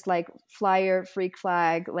just like fly your freak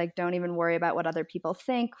flag, like don't even worry about what other people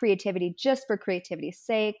think. Creativity just for creativity's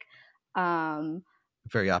sake.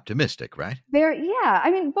 Very optimistic, right? Yeah. I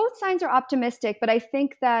mean, both signs are optimistic, but I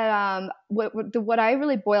think that what I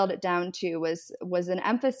really boiled it down to was an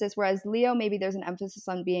emphasis. Whereas Leo, maybe there's an emphasis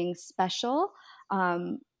on being special.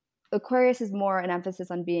 Aquarius is more an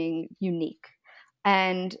emphasis on being unique.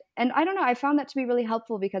 And I don't know, I found that to be really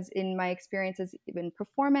helpful because in my experiences in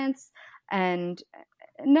performance and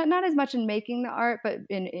not as much in making the art, but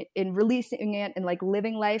in releasing it and like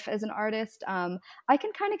living life as an artist, I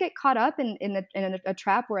can kind of get caught up in a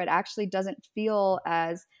trap where it actually doesn't feel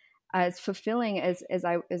as fulfilling as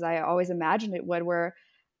I always imagined it would. Where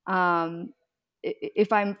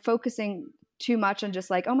if I'm focusing too much on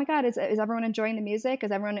just like, oh my God, is everyone enjoying the music?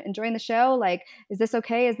 Is everyone enjoying the show? Like, is this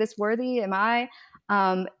okay? Is this worthy? Am I?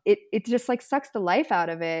 It just like sucks the life out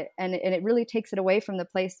of it, and it really takes it away from the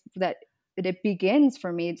place that it begins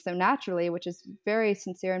for me so naturally, which is very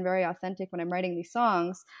sincere and very authentic when I'm writing these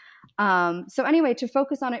songs. So anyway, to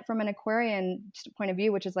focus on it from an Aquarian point of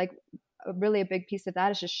view, which is like really a big piece of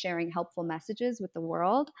that is just sharing helpful messages with the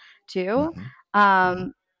world too.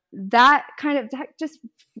 That just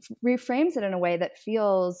reframes it in a way that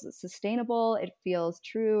feels sustainable. It feels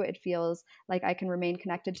true. It feels like I can remain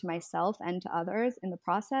connected to myself and to others in the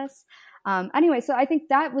process. Anyway, so I think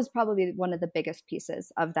that was probably one of the biggest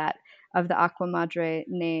pieces of the Aqua Madre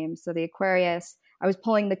name. So the Aquarius, I was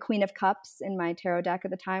pulling the Queen of Cups in my tarot deck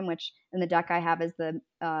at the time, which in the deck I have is the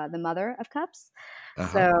Mother of Cups.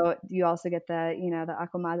 So you also get the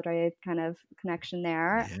Aqua Madre kind of connection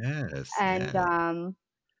there. Yes. And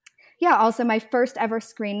yeah, also my first ever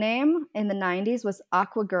screen name in the 90s was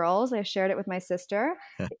Aqua Girls. I shared it with my sister.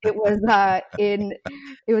 It was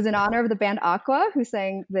in honor of the band Aqua, who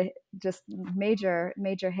sang the just major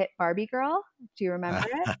hit Barbie Girl. Do you remember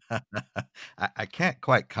it? I can't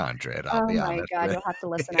quite conjure it, I'll be honest. Oh my God, you'll have to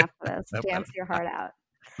listen after this. Dance your heart out.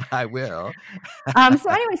 I will. So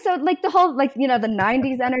anyway, so like the whole, like, the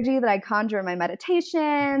 90s energy that I conjure in my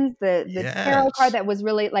meditations, the tarot card that was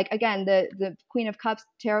really like, again, the Queen of Cups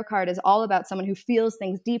tarot card is all about someone who feels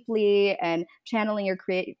things deeply and channeling your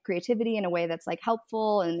creativity in a way that's like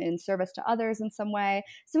helpful and in service to others in some way.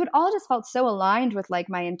 So it all just felt so aligned with like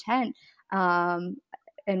my intent.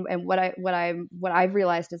 and what I've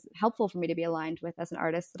realized is helpful for me to be aligned with as an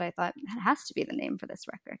artist, that I thought that has to be the name for this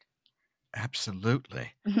record.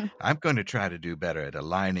 Absolutely. I'm going to try to do better at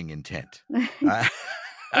aligning intent. I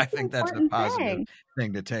I It's an think that's a important positive thing.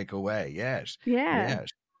 thing to take away. Yes. Yeah.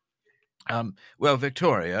 Yes. Well,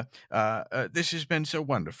 Victoria, this has been so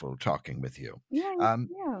wonderful talking with you. Yeah. Um,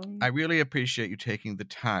 Yeah. I really appreciate you taking the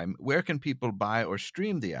time. Where can people buy or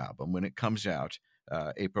stream the album when it comes out?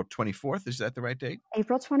 April 24th, is that the right date?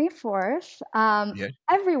 April 24th. Yes.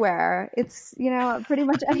 Everywhere. It's, pretty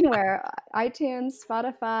much anywhere. iTunes,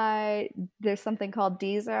 Spotify, there's something called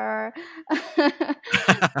Deezer.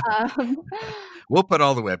 um, We'll put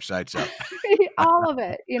all the websites up. all of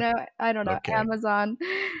it, I don't know, Okay. Amazon.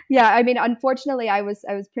 Yeah, I mean, unfortunately, I was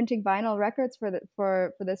printing vinyl records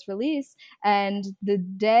for this release, and the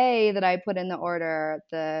day that I put in the order,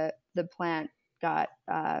 the plant got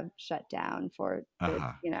shut down for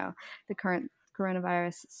Uh-huh. the current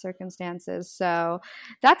coronavirus circumstances. So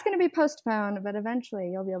that's going to be postponed, but eventually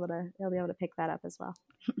you'll be able to pick that up as well.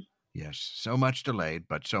 Yes. So much delayed,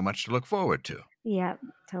 but so much to look forward to. Yeah,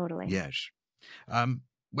 totally. Yes.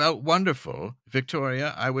 Well, wonderful.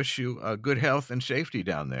 Victoria, I wish you good health and safety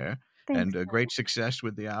down there, Thanks. and great success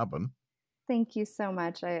with the album. Thank you so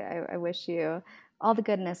much. I wish you all the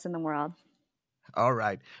goodness in the world. All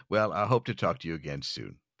right. Well, I hope to talk to you again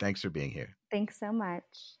soon. Thanks for being here. Thanks so much.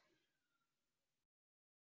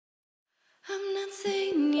 I'm not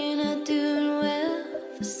singing or doing well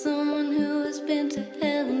for someone who has been to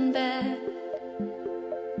hell and back.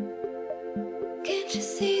 Can't you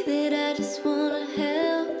see that I just wanna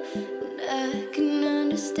help? And I can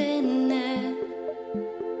understand that.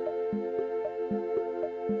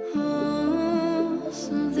 Oh,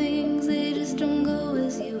 some things they just don't go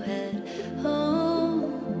as you had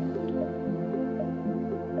hoped.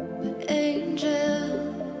 But angel,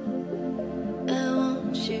 I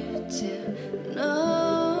want you to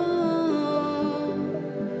know.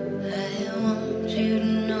 I want you to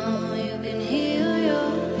know you can heal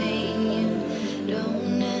your pain. You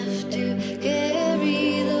don't have to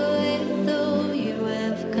carry the weight, though you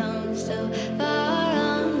have come so far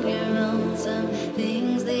on your own. Some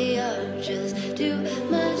things they are just too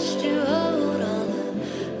much to hold all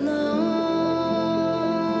alone.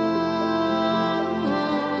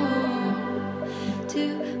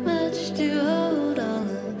 Too much to hold all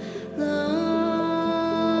alone.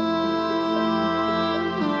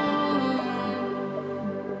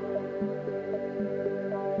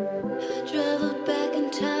 I traveled back in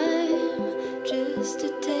time just to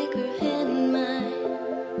take her hand in mine.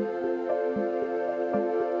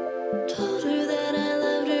 Told her that I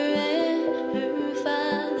loved her and her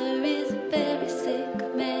father is a very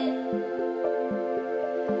sick man.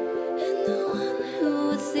 And the one who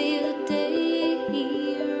would see the day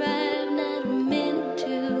he arrived not a minute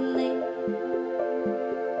too late.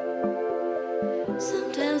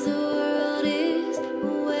 Sometimes the world is a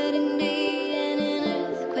wedding day and an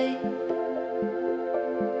earthquake.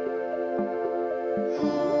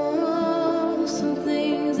 Oh, some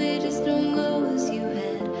things they just don't go as you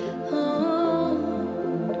had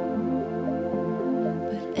hoped.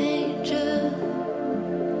 But angel,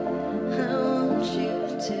 I want you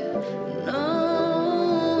to know.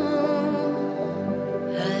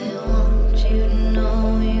 I want you to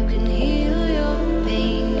know you can heal your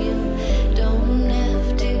pain. You don't have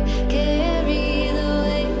to carry the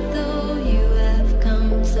weight, though you have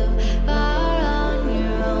come so far on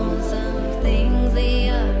your own. Some things they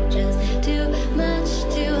are just too much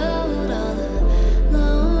to hold all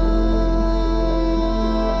alone.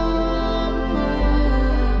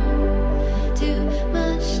 Too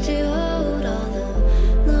much to hold all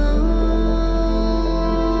alone.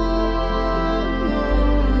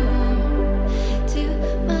 Too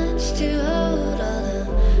much to hold all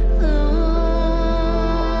alone.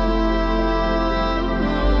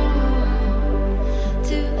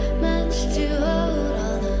 Too much to hold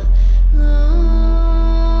all alone.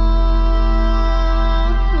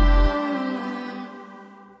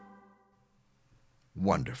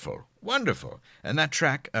 Wonderful. Wonderful. And that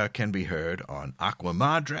track can be heard on Aqua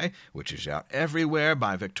Madre, which is out everywhere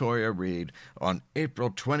by Victoria Reed on April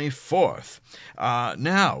 24th.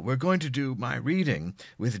 Now, we're going to do my reading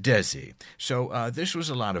with Desi. So this was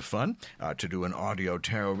a lot of fun to do an audio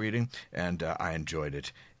tarot reading, and I enjoyed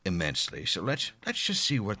it immensely. So let's just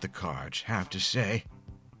see what the cards have to say.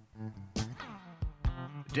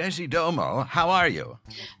 Desi Domo, how are you?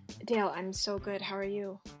 Dale, I'm so good. How are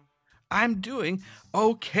you? I'm doing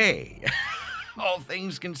okay. All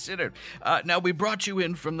things considered. Now, we brought you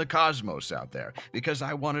in from the cosmos out there because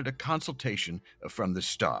I wanted a consultation from the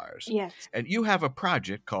stars. Yes. And you have a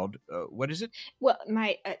project called, what is it? Well,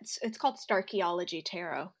 it's called Starcheology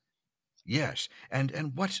Tarot. Yes.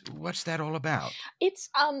 And what's that all about? It's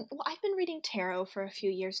well, I've been reading tarot for a few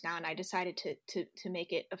years now, and I decided to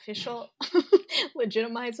make it official,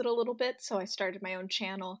 legitimize it a little bit. So I started my own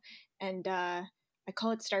channel, and I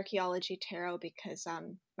call it Starcheology Tarot because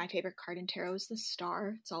my favorite card in tarot is the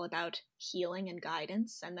star. It's all about healing and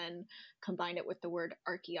guidance, and then combine it with the word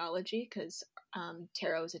archaeology because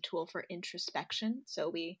tarot is a tool for introspection. So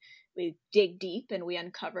we dig deep and we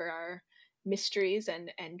uncover our mysteries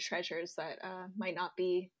and treasures that might not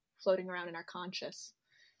be floating around in our conscious.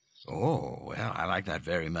 Oh, well, I like that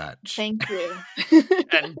very much. Thank you.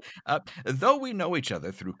 And though we know each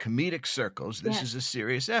other through comedic circles, this Yes. is a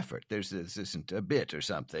serious effort. This isn't a bit or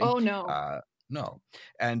something. Oh, no. No.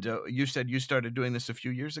 And you said you started doing this a few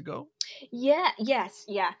years ago? Yeah.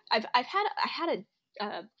 I had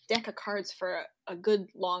a deck of cards for a good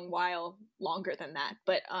long while, longer than that.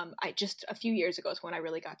 But I just a few years ago is when I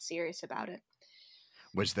really got serious about it.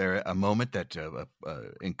 Was there a moment that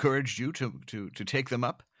encouraged you to take them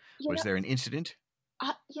up? Was there an incident?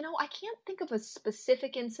 I can't think of a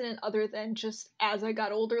specific incident other than just as I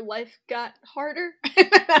got older, life got harder,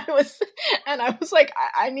 and I was like,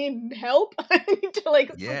 I need help. I need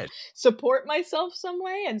to Yes. support myself some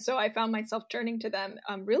way, and so I found myself turning to them,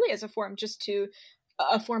 really as a form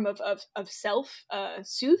of self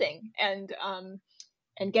soothing and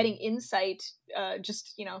getting insight,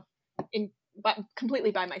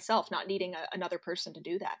 completely by myself, not needing another person to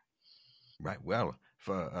do that. Right. Well,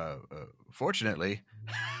 fortunately,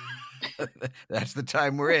 that's the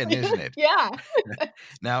time we're in, isn't it? Yeah.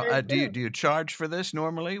 Now, Very do true. you charge for this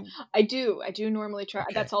normally? I do normally try.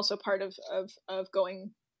 Okay. That's also part of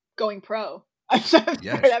going pro. Yes.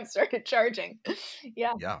 I've started charging.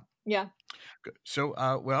 Yeah. Yeah. Good. So,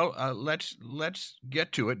 let's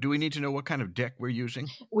get to it. Do we need to know what kind of deck we're using?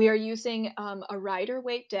 We are using a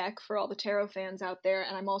Rider-Waite deck for all the tarot fans out there,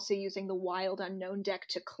 and I'm also using the Wild Unknown deck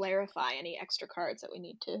to clarify any extra cards that we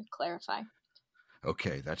need to clarify.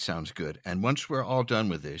 Okay, that sounds good. And once we're all done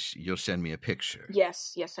with this, you'll send me a picture.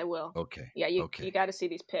 Yes, I will. Okay. Yeah, you Okay. got to see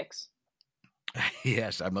these pics.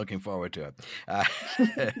 Yes, I'm looking forward to it.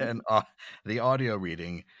 And the audio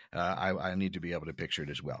reading, I need to be able to picture it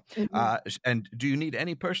as well. Mhm. And do you need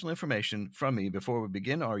any personal information from me before we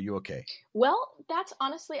begin, or are you okay? Well, that's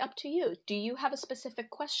honestly up to you. Do you have a specific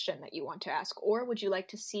question that you want to ask, or would you like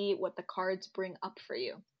to see what the cards bring up for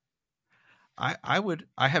you? I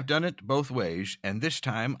have done it both ways, and this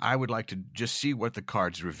time I would like to just see what the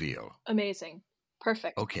cards reveal. Amazing.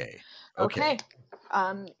 Perfect. Okay. Okay.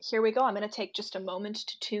 Here we go. I'm going to take just a moment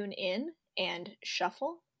to tune in and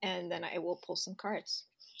shuffle, and then I will pull some cards.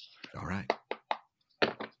 All right.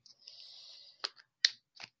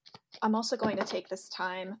 I'm also going to take this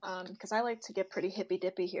time, because I like to get pretty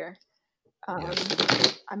hippy-dippy here.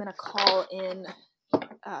 Yes. I'm going to call in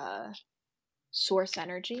source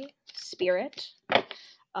energy, spirit,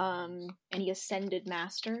 any ascended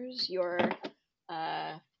masters, your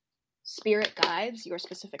spirit guides, your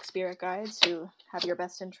specific spirit guides who have your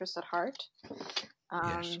best interests at heart.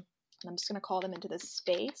 Yes. And I'm just going to call them into this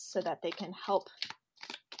space so that they can help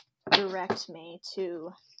direct me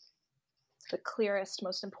to the clearest,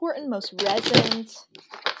 most important, most resonant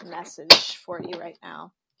message for you right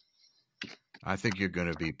now. I think you're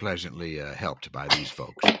going to be pleasantly helped by these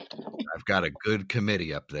folks. I've got a good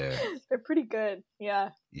committee up there. They're pretty good. Yeah.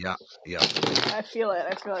 Yeah. I feel it.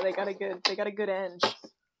 They got a good edge.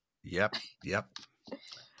 Yep. Okay.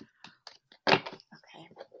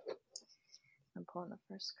 I'm pulling the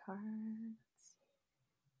first card.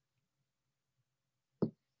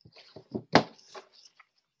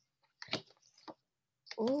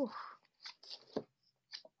 Ooh.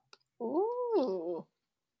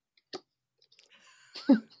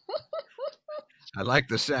 I like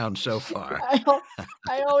the sound so far.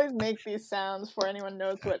 I always make these sounds before anyone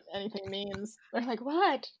knows what anything means. They're like,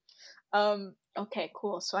 what? Okay,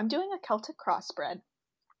 cool. So I'm doing a Celtic crossbred.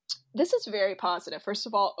 This is very positive. First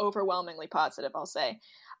of all, overwhelmingly positive, I'll say.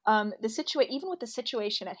 Even with the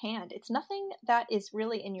situation at hand, it's nothing that is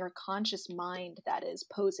really in your conscious mind that is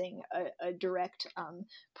posing a direct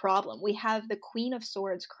problem. We have the Queen of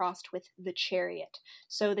Swords crossed with the Chariot.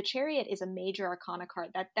 So the Chariot is a major arcana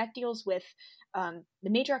card that deals with the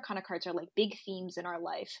major arcana cards are like big themes in our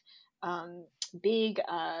life, big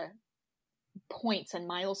points and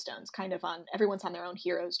milestones, kind of everyone's on their own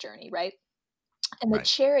hero's journey, right? And the Right.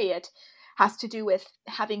 Chariot has to do with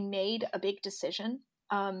having made a big decision,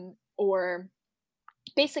 or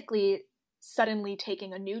basically suddenly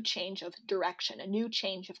taking a new change of direction, a new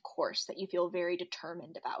change of course that you feel very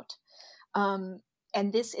determined about.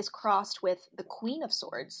 And this is crossed with the Queen of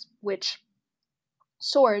Swords, which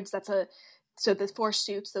swords, so the four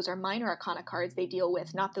suits, those are minor arcana cards. They deal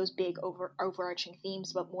with not those big overarching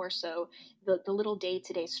themes, but more so the little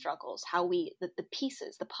day-to-day struggles, how the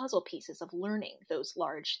pieces, the puzzle pieces of learning those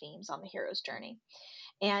large themes on the hero's journey.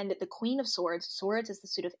 And the Queen of Swords is the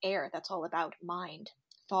suit of air. That's all about mind,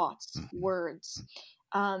 thoughts, words.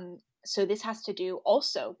 So this has to do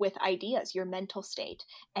also with ideas, your mental state.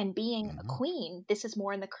 And being a queen, this is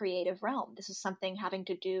more in the creative realm. This is something having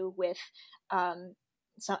to do with an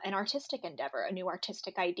artistic endeavor, a new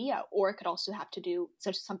artistic idea, or it could also have to do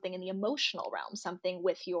something in the emotional realm, something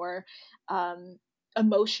with your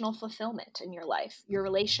emotional fulfillment in your life, your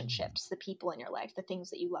relationships, the people in your life, the things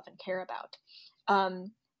that you love and care about.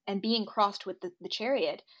 And being crossed with the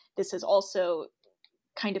chariot, this is also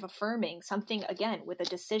kind of affirming something, again, with a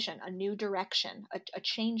decision, a new direction, a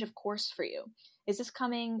change of course for you. Is this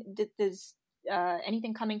coming? Does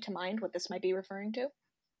anything coming to mind what this might be referring to?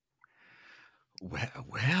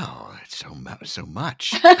 Well, it's so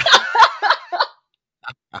much.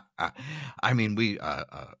 I mean,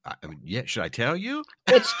 yeah. Should I tell you?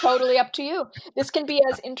 It's totally up to you. This can be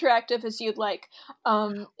as interactive as you'd like.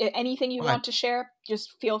 Anything you want to share,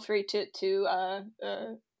 just feel free to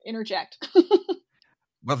interject.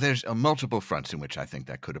 Well, there's multiple fronts in which I think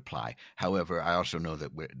that could apply. However, I also know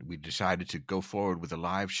that we decided to go forward with a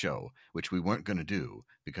live show, which we weren't going to do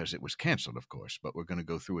because it was canceled, of course, but we're going to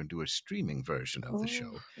go through and do a streaming version of the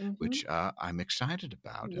show, which I'm excited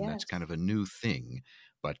about, and that's kind of a new thing,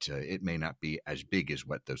 but it may not be as big as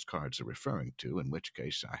what those cards are referring to, in which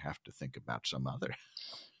case I have to think about some other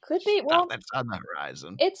could be well that's on the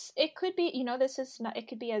horizon. It could be, this is not, it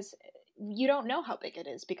could be as, you don't know how big it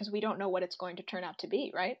is because we don't know what it's going to turn out to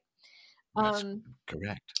be, right? That's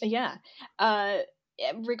correct. Yeah.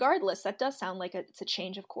 Regardless, that does sound like it's a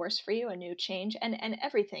change of course for you, a new change, and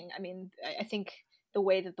everything. I mean, I think the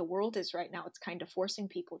way that the world is right now, it's kind of forcing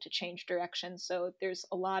people to change direction. So there's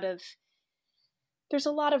a lot of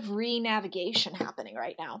re-navigation happening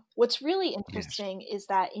right now. What's really interesting is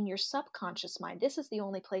that in your subconscious mind, this is the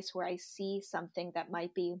only place where I see something that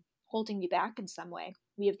might be holding you back in some way.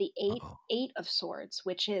 We have the eight of swords,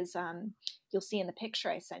 which is you'll see in the picture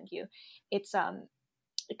I send you. It's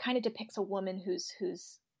it kind of depicts a woman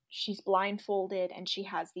she's blindfolded, and she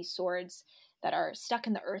has these swords that are stuck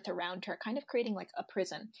in the earth around her, kind of creating like a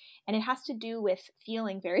prison. And it has to do with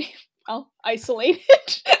feeling very isolated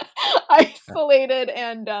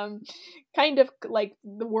and kind of like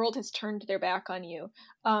the world has turned their back on you.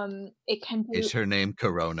 It can be... Is her name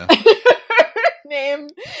Corona? Name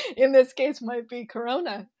in this case might be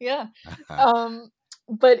Corona. Yeah.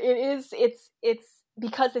 But it's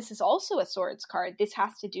because this is also a swords card, this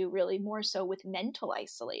has to do really more so with mental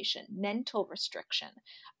isolation, mental restriction,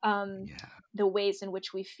 the ways in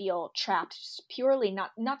which we feel trapped, just purely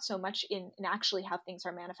not so much in actually how things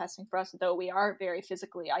are manifesting for us, though we are very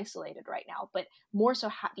physically isolated right now, but more so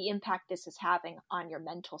the impact this is having on your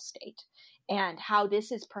mental state, and how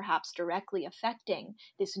this is perhaps directly affecting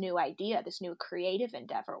this new idea, this new creative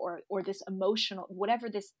endeavor, or this emotional, whatever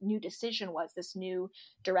this new decision was, this new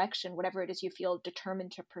direction, whatever it is you feel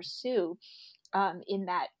determined to pursue, in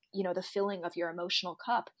that, the filling of your emotional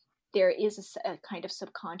cup. There is a kind of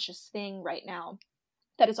subconscious thing right now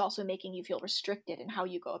that is also making you feel restricted in how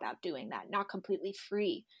you go about doing that, not completely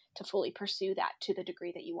free to fully pursue that to the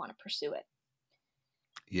degree that you want to pursue it.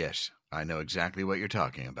 Yes, I know exactly what you're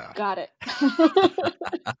talking about. Got it.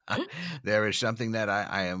 There is something that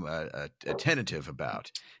I am tentative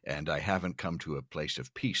about, and I haven't come to a place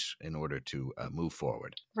of peace in order to move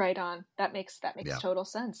forward. Right on. That makes total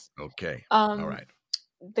sense. Okay. All right.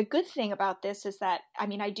 The good thing about this is that,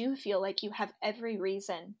 I do feel like you have every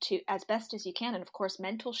reason to, as best as you can, and of course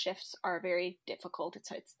mental shifts are very difficult.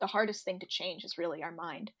 It's the hardest thing to change is really our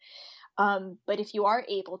mind. But if you are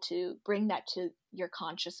able to bring that to your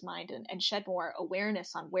conscious mind and shed more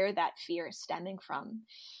awareness on where that fear is stemming from,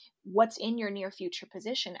 what's in your near future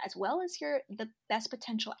position, as well as the best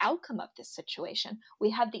potential outcome of this situation.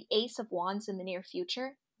 We have the Ace of Wands in the near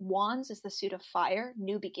future. Wands is the suit of fire,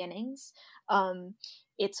 new beginnings.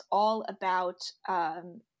 It's all about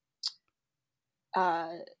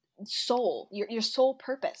soul, your soul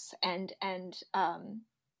purpose, and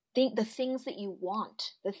the things that you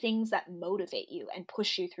want, the things that motivate you and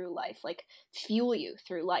push you through life, like fuel you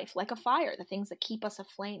through life, like a fire, the things that keep us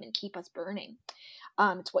aflame and keep us burning.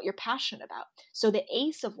 It's what you're passionate about. So the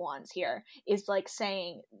Ace of Wands here is like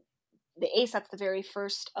saying, the ace, that's the very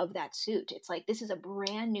first of that suit. It's like, this is a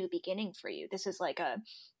brand new beginning for you. This is like a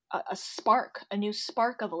a spark, a new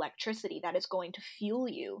spark of electricity that is going to fuel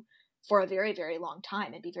you for a very, very long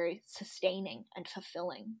time and be very sustaining and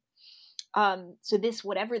fulfilling. So this,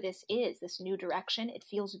 whatever this is, this new direction, it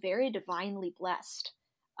feels very divinely blessed.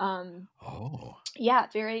 Yeah,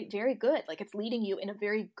 very, very good. Like it's leading you in a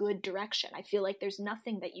very good direction. I feel like there's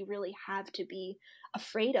nothing that you really have to be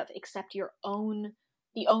afraid of except your own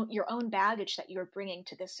baggage that you're bringing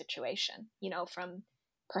to this situation, from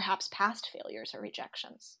perhaps past failures or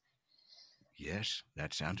rejections. Yes,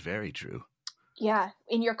 that sounds very true. Yeah.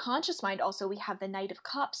 In your conscious mind, also, we have the Knight of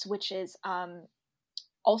Cups, which is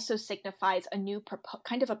also signifies a new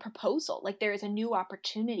kind of a proposal. Like there is a new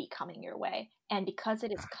opportunity coming your way. And because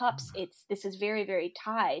it is cups, this is very, very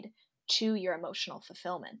tied to your emotional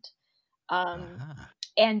fulfillment.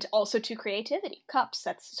 And also to creativity. Cups,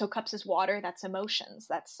 cups is water, that's emotions,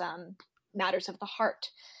 that's matters of the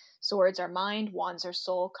heart. Swords are mind, wands are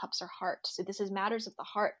soul, cups are heart. So this is matters of the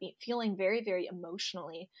heart, feeling very, very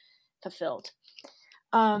emotionally fulfilled.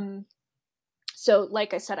 So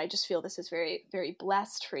like I said, I just feel this is very, very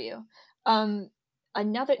blessed for you.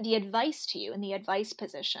 The advice to you in the advice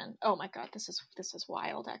position. Oh my God, this is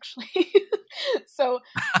wild actually. So,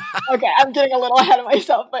 okay, I'm getting a little ahead of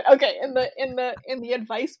myself, but okay, in the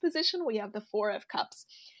advice position, we have the Four of Cups.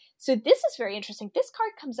 So this is very interesting. This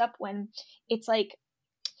card comes up when it's like,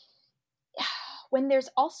 when there's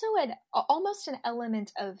also almost an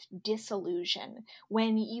element of disillusion,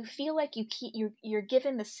 when you feel like you're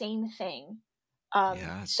given the same thing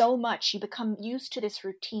so much, you become used to this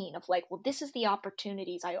routine of like, well, this is the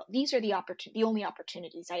opportunities these are the only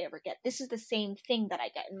opportunities I ever get. This is the same thing that I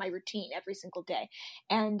get in my routine every single day.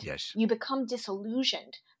 And you become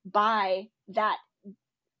disillusioned by that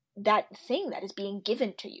thing that is being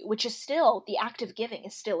given to you, which is still, the act of giving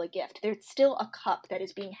is still a gift. There's still a cup that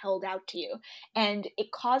is being held out to you. And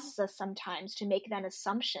it causes us sometimes to make then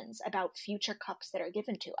assumptions about future cups that are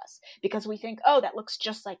given to us, because we think, oh, that looks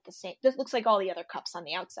just like the same. This looks like all the other cups on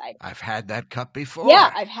the outside. I've had that cup before.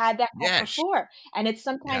 Yeah, I've had that cup before. And it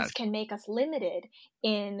sometimes can make us limited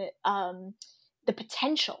in the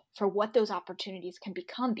potential for what those opportunities can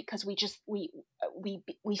become, because we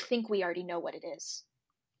think we already know what it is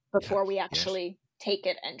before we actually take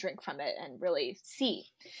it and drink from it and really see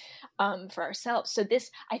for ourselves. So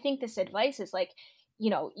I think this advice is like,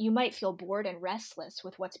 you might feel bored and restless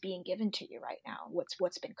with what's being given to you right now,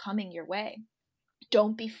 what's been coming your way.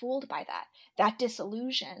 Don't be fooled by that. That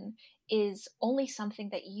disillusion is only something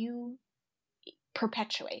that you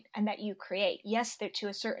perpetuate and that you create. Yes, that to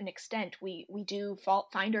a certain extent we do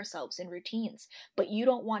find ourselves in routines, but you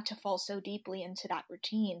don't want to fall so deeply into that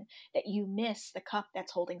routine that you miss the cup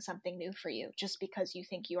that's holding something new for you just because you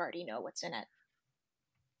think you already know what's in it.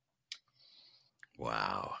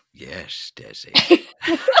 Wow. Yes, Desi.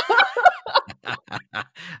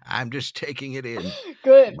 I'm just taking it in.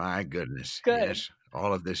 Good. My goodness. Good. Yes.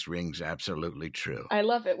 All of this rings absolutely true. I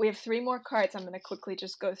love it. We have 3 more cards I'm going to quickly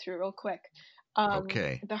just go through real quick.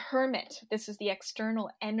 Okay. The Hermit. This is the external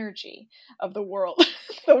energy of the world.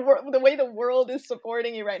 The way the world is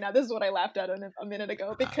supporting you right now. This is what I laughed at a minute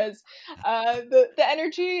ago, because the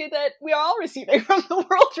energy that we are all receiving from the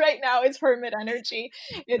world right now is Hermit energy.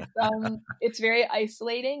 It's very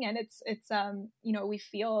isolating, and it's we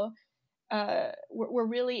feel we're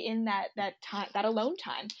really in that time, that alone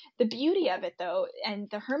time. The beauty of it, though, and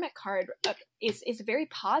the Hermit card is very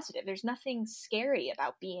positive. There's nothing scary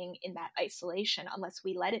about being in that isolation unless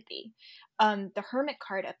we let it be. The Hermit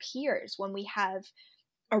card appears when we have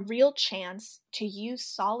a real chance to use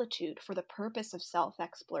solitude for the purpose of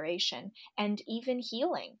self-exploration and even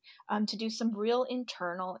healing, to do some real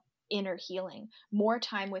internal inner healing.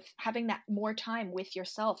 Having that more time with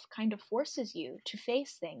yourself kind of forces you to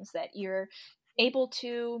face things that you're able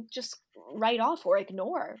to just write off or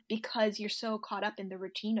ignore because you're so caught up in the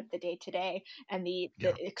routine of the day-to-day and the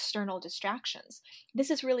external distractions. This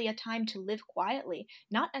is really a time to live quietly,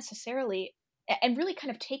 not necessarily, and really kind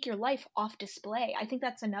of take your life off display. I think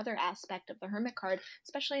that's another aspect of the Hermit card,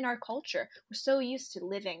 especially in our culture. We're so used to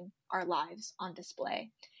living our lives on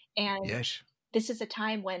display. And this is a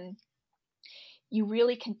time when you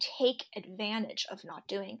really can take advantage of not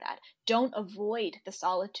doing that. Don't avoid the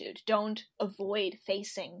solitude. Don't avoid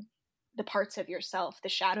facing the parts of yourself, the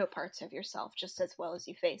shadow parts of yourself, just as well as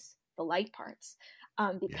you face the light parts,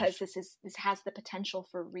 because this has the potential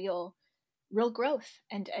for real growth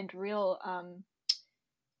and real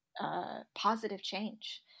positive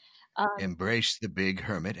change. Embrace the big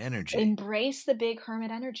Hermit energy. Embrace the big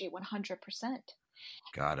Hermit energy, 100%.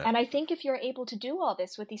 Got it. And I think if you're able to do all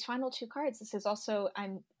this with these final 2 cards, this is also,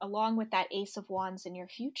 along with that Ace of Wands in your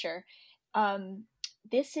future,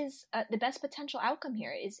 this is the best potential outcome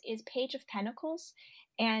here is Page of Pentacles,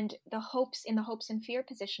 and in the hopes and fear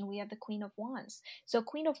position, we have the Queen of Wands. So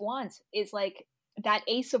Queen of Wands is like that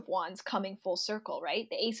Ace of Wands coming full circle, right?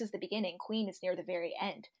 The Ace is the beginning, Queen is near the very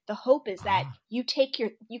end. The hope is that you take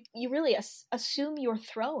you really assume your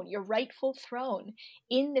throne, your rightful throne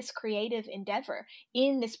in this creative endeavor,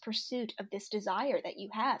 in this pursuit of this desire that you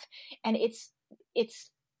have. And it's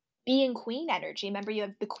being queen energy. Remember, you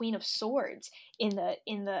have the Queen of Swords in the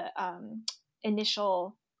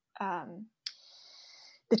initial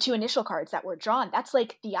the two initial cards that were drawn. That's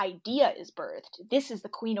like the idea is birthed. This is the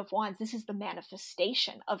Queen of Wands. This is the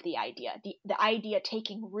manifestation of the idea. The idea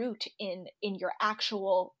taking root in your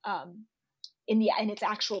actual in its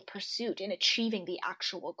actual pursuit, in achieving the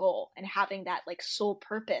actual goal and having that like soul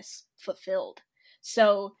purpose fulfilled.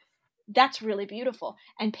 So that's really beautiful.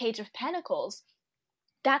 And Page of Pentacles,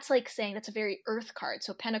 that's like saying that's a very earth card.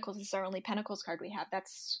 So Pentacles is our only Pentacles card we have.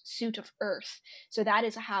 That's suit of earth. So that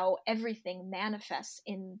is how everything manifests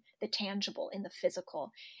in the tangible, in the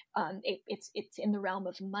physical. It's in the realm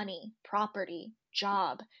of money, property,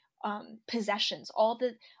 job, possessions, all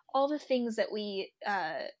the things that we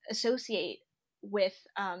associate with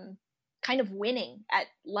kind of winning at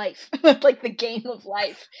life, like the game of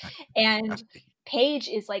life. And Page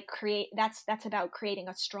is like that's about creating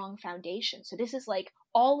a strong foundation. So this is like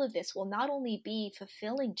all of this will not only be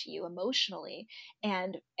fulfilling to you emotionally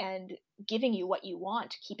and giving you what you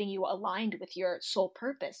want, keeping you aligned with your soul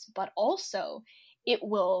purpose, but also it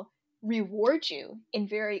will reward you in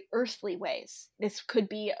very earthly ways. This could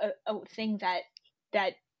be a thing that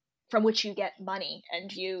from which you get money,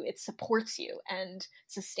 and it supports you and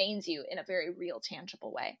sustains you in a very real,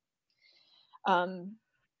 tangible way.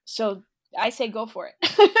 So I say go for it.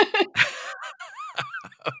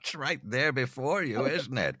 It's right there before you,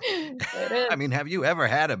 isn't it? It is. I mean, have you ever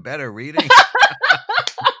had a better reading?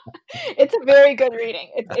 It's a very good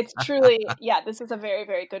reading. It's truly, this is a very,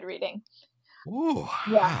 very good reading. Ooh,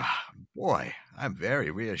 Yeah. Boy, I'm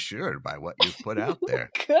very reassured by what you've put out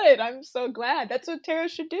there. Good. I'm so glad. That's what tarot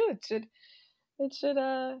should do. It should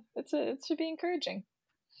be encouraging.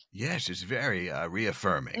 Yes, it's very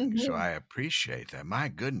reaffirming. So I appreciate that. My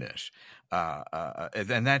goodness.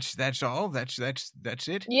 Then that's all. That's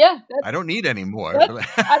it. Yeah. I don't need any more.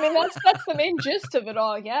 I mean, that's the main gist of it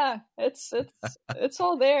all. Yeah. It's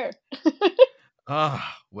all there.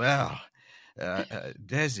 Well,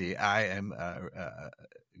 Desi, I am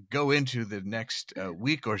go into the next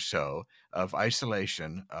week or so of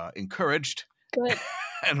isolation, encouraged. Good.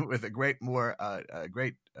 And with a great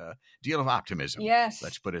deal of optimism. Yes.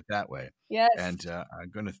 Let's put it that way. Yes. And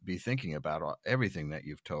I'm going to be thinking about everything that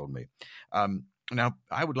you've told me. Now,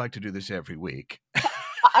 I would like to do this every week.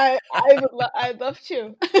 I'd love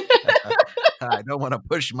to. I don't want to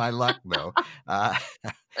push my luck, though.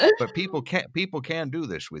 But people can do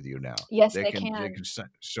this with you now. Yes, they can.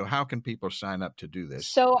 So how can people sign up to do this?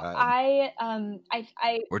 So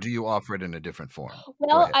or do you offer it in a different form?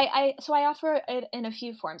 Well, I offer it in a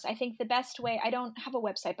few forms. I think the best way, I don't have a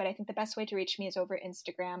website, but I think the best way to reach me is over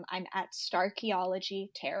Instagram. I'm at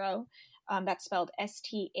Starcheology Tarot. That's spelled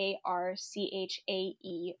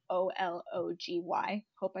STARCHAEOLOGY.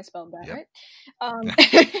 Hope I spelled that right.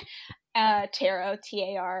 Tarot,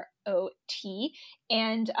 TAROT.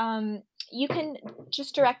 And you can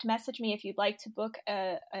just direct message me if you'd like to book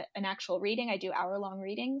an actual reading. I do hour-long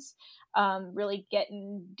readings, really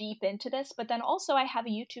getting deep into this. But then also I have a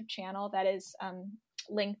YouTube channel that is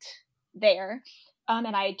linked there.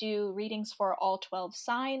 And I do readings for all 12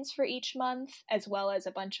 signs for each month, as well as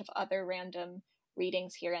a bunch of other random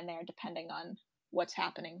readings here and there, depending on what's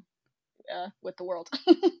happening with the world.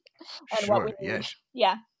 And sure, what we need. Yes.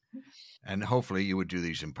 Yeah. And hopefully you would do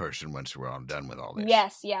these in person once we're all done with all this.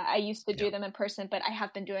 Yes, yeah. I used to do them in person, but I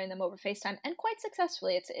have been doing them over FaceTime, and quite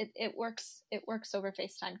successfully. It works over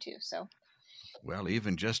FaceTime too. So. Well,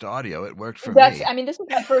 even just audio, it worked for me. I mean, this is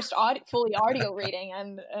my first fully audio reading,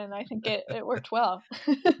 and I think it worked well.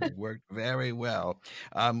 It worked very well.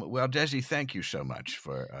 Well, Desi, thank you so much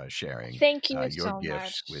for sharing your so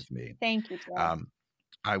gifts with me. Thank you, Joe.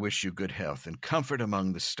 I wish you good health and comfort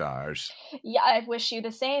among the stars. Yeah, I wish you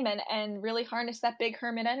the same, and really harness that big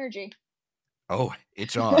hermit energy. Oh,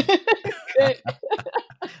 it's on. Good.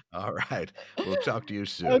 All right. We'll talk to you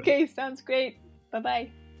soon. Okay, sounds great.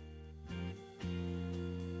 Bye-bye.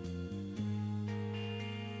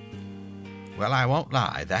 Well, I won't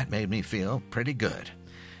lie, that made me feel pretty good.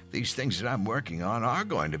 These things that I'm working on are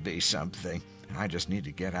going to be something. I just need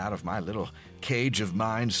to get out of my little cage of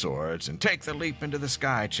mind swords and take the leap into the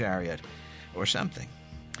sky chariot, or something.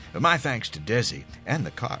 But my thanks to Desi and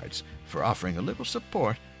the cards for offering a little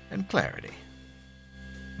support and clarity.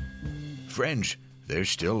 Friends, there's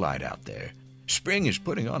still light out there. Spring is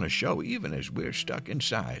putting on a show even as we're stuck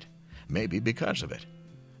inside. Maybe because of it.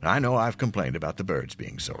 I know I've complained about the birds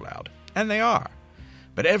being so loud, and they are.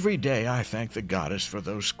 But every day I thank the goddess for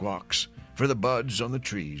those squawks, for the buds on the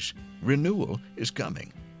trees. Renewal is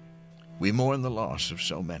coming. We mourn the loss of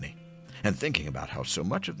so many. And thinking about how so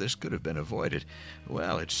much of this could have been avoided,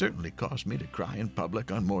 well, it certainly caused me to cry in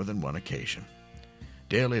public on more than one occasion.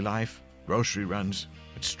 Daily life, grocery runs,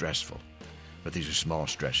 it's stressful. But these are small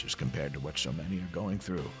stresses compared to what so many are going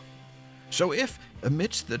through. So if,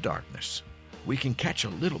 amidst the darkness, we can catch a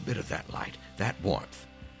little bit of that light, that warmth,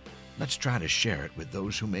 let's try to share it with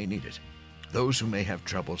those who may need it, those who may have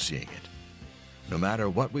trouble seeing it. No matter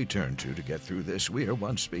what we turn to get through this, we are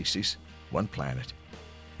one species, one planet.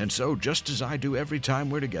 And so, just as I do every time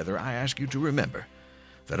we're together, I ask you to remember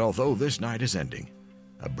that although this night is ending,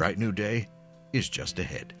 a bright new day is just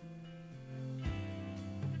ahead.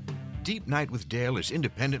 Deep Night with Dale is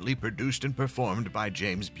independently produced and performed by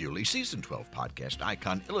James Bewley, Season 12 podcast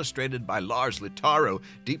icon, illustrated by Lars Litaro,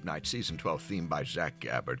 Deep Night Season 12 theme by Zach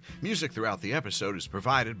Gabbard. Music throughout the episode is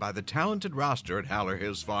provided by the talented roster at Howler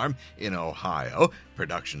Hills Farm in Ohio.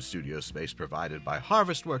 Production studio space provided by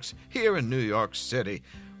Harvestworks here in New York City.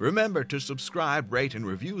 Remember to subscribe, rate, and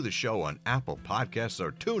review the show on Apple Podcasts or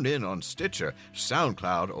tune in on Stitcher,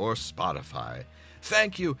 SoundCloud, or Spotify.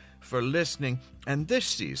 Thank you for listening, and this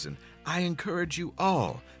season, I encourage you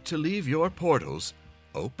all to leave your portals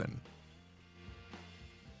open.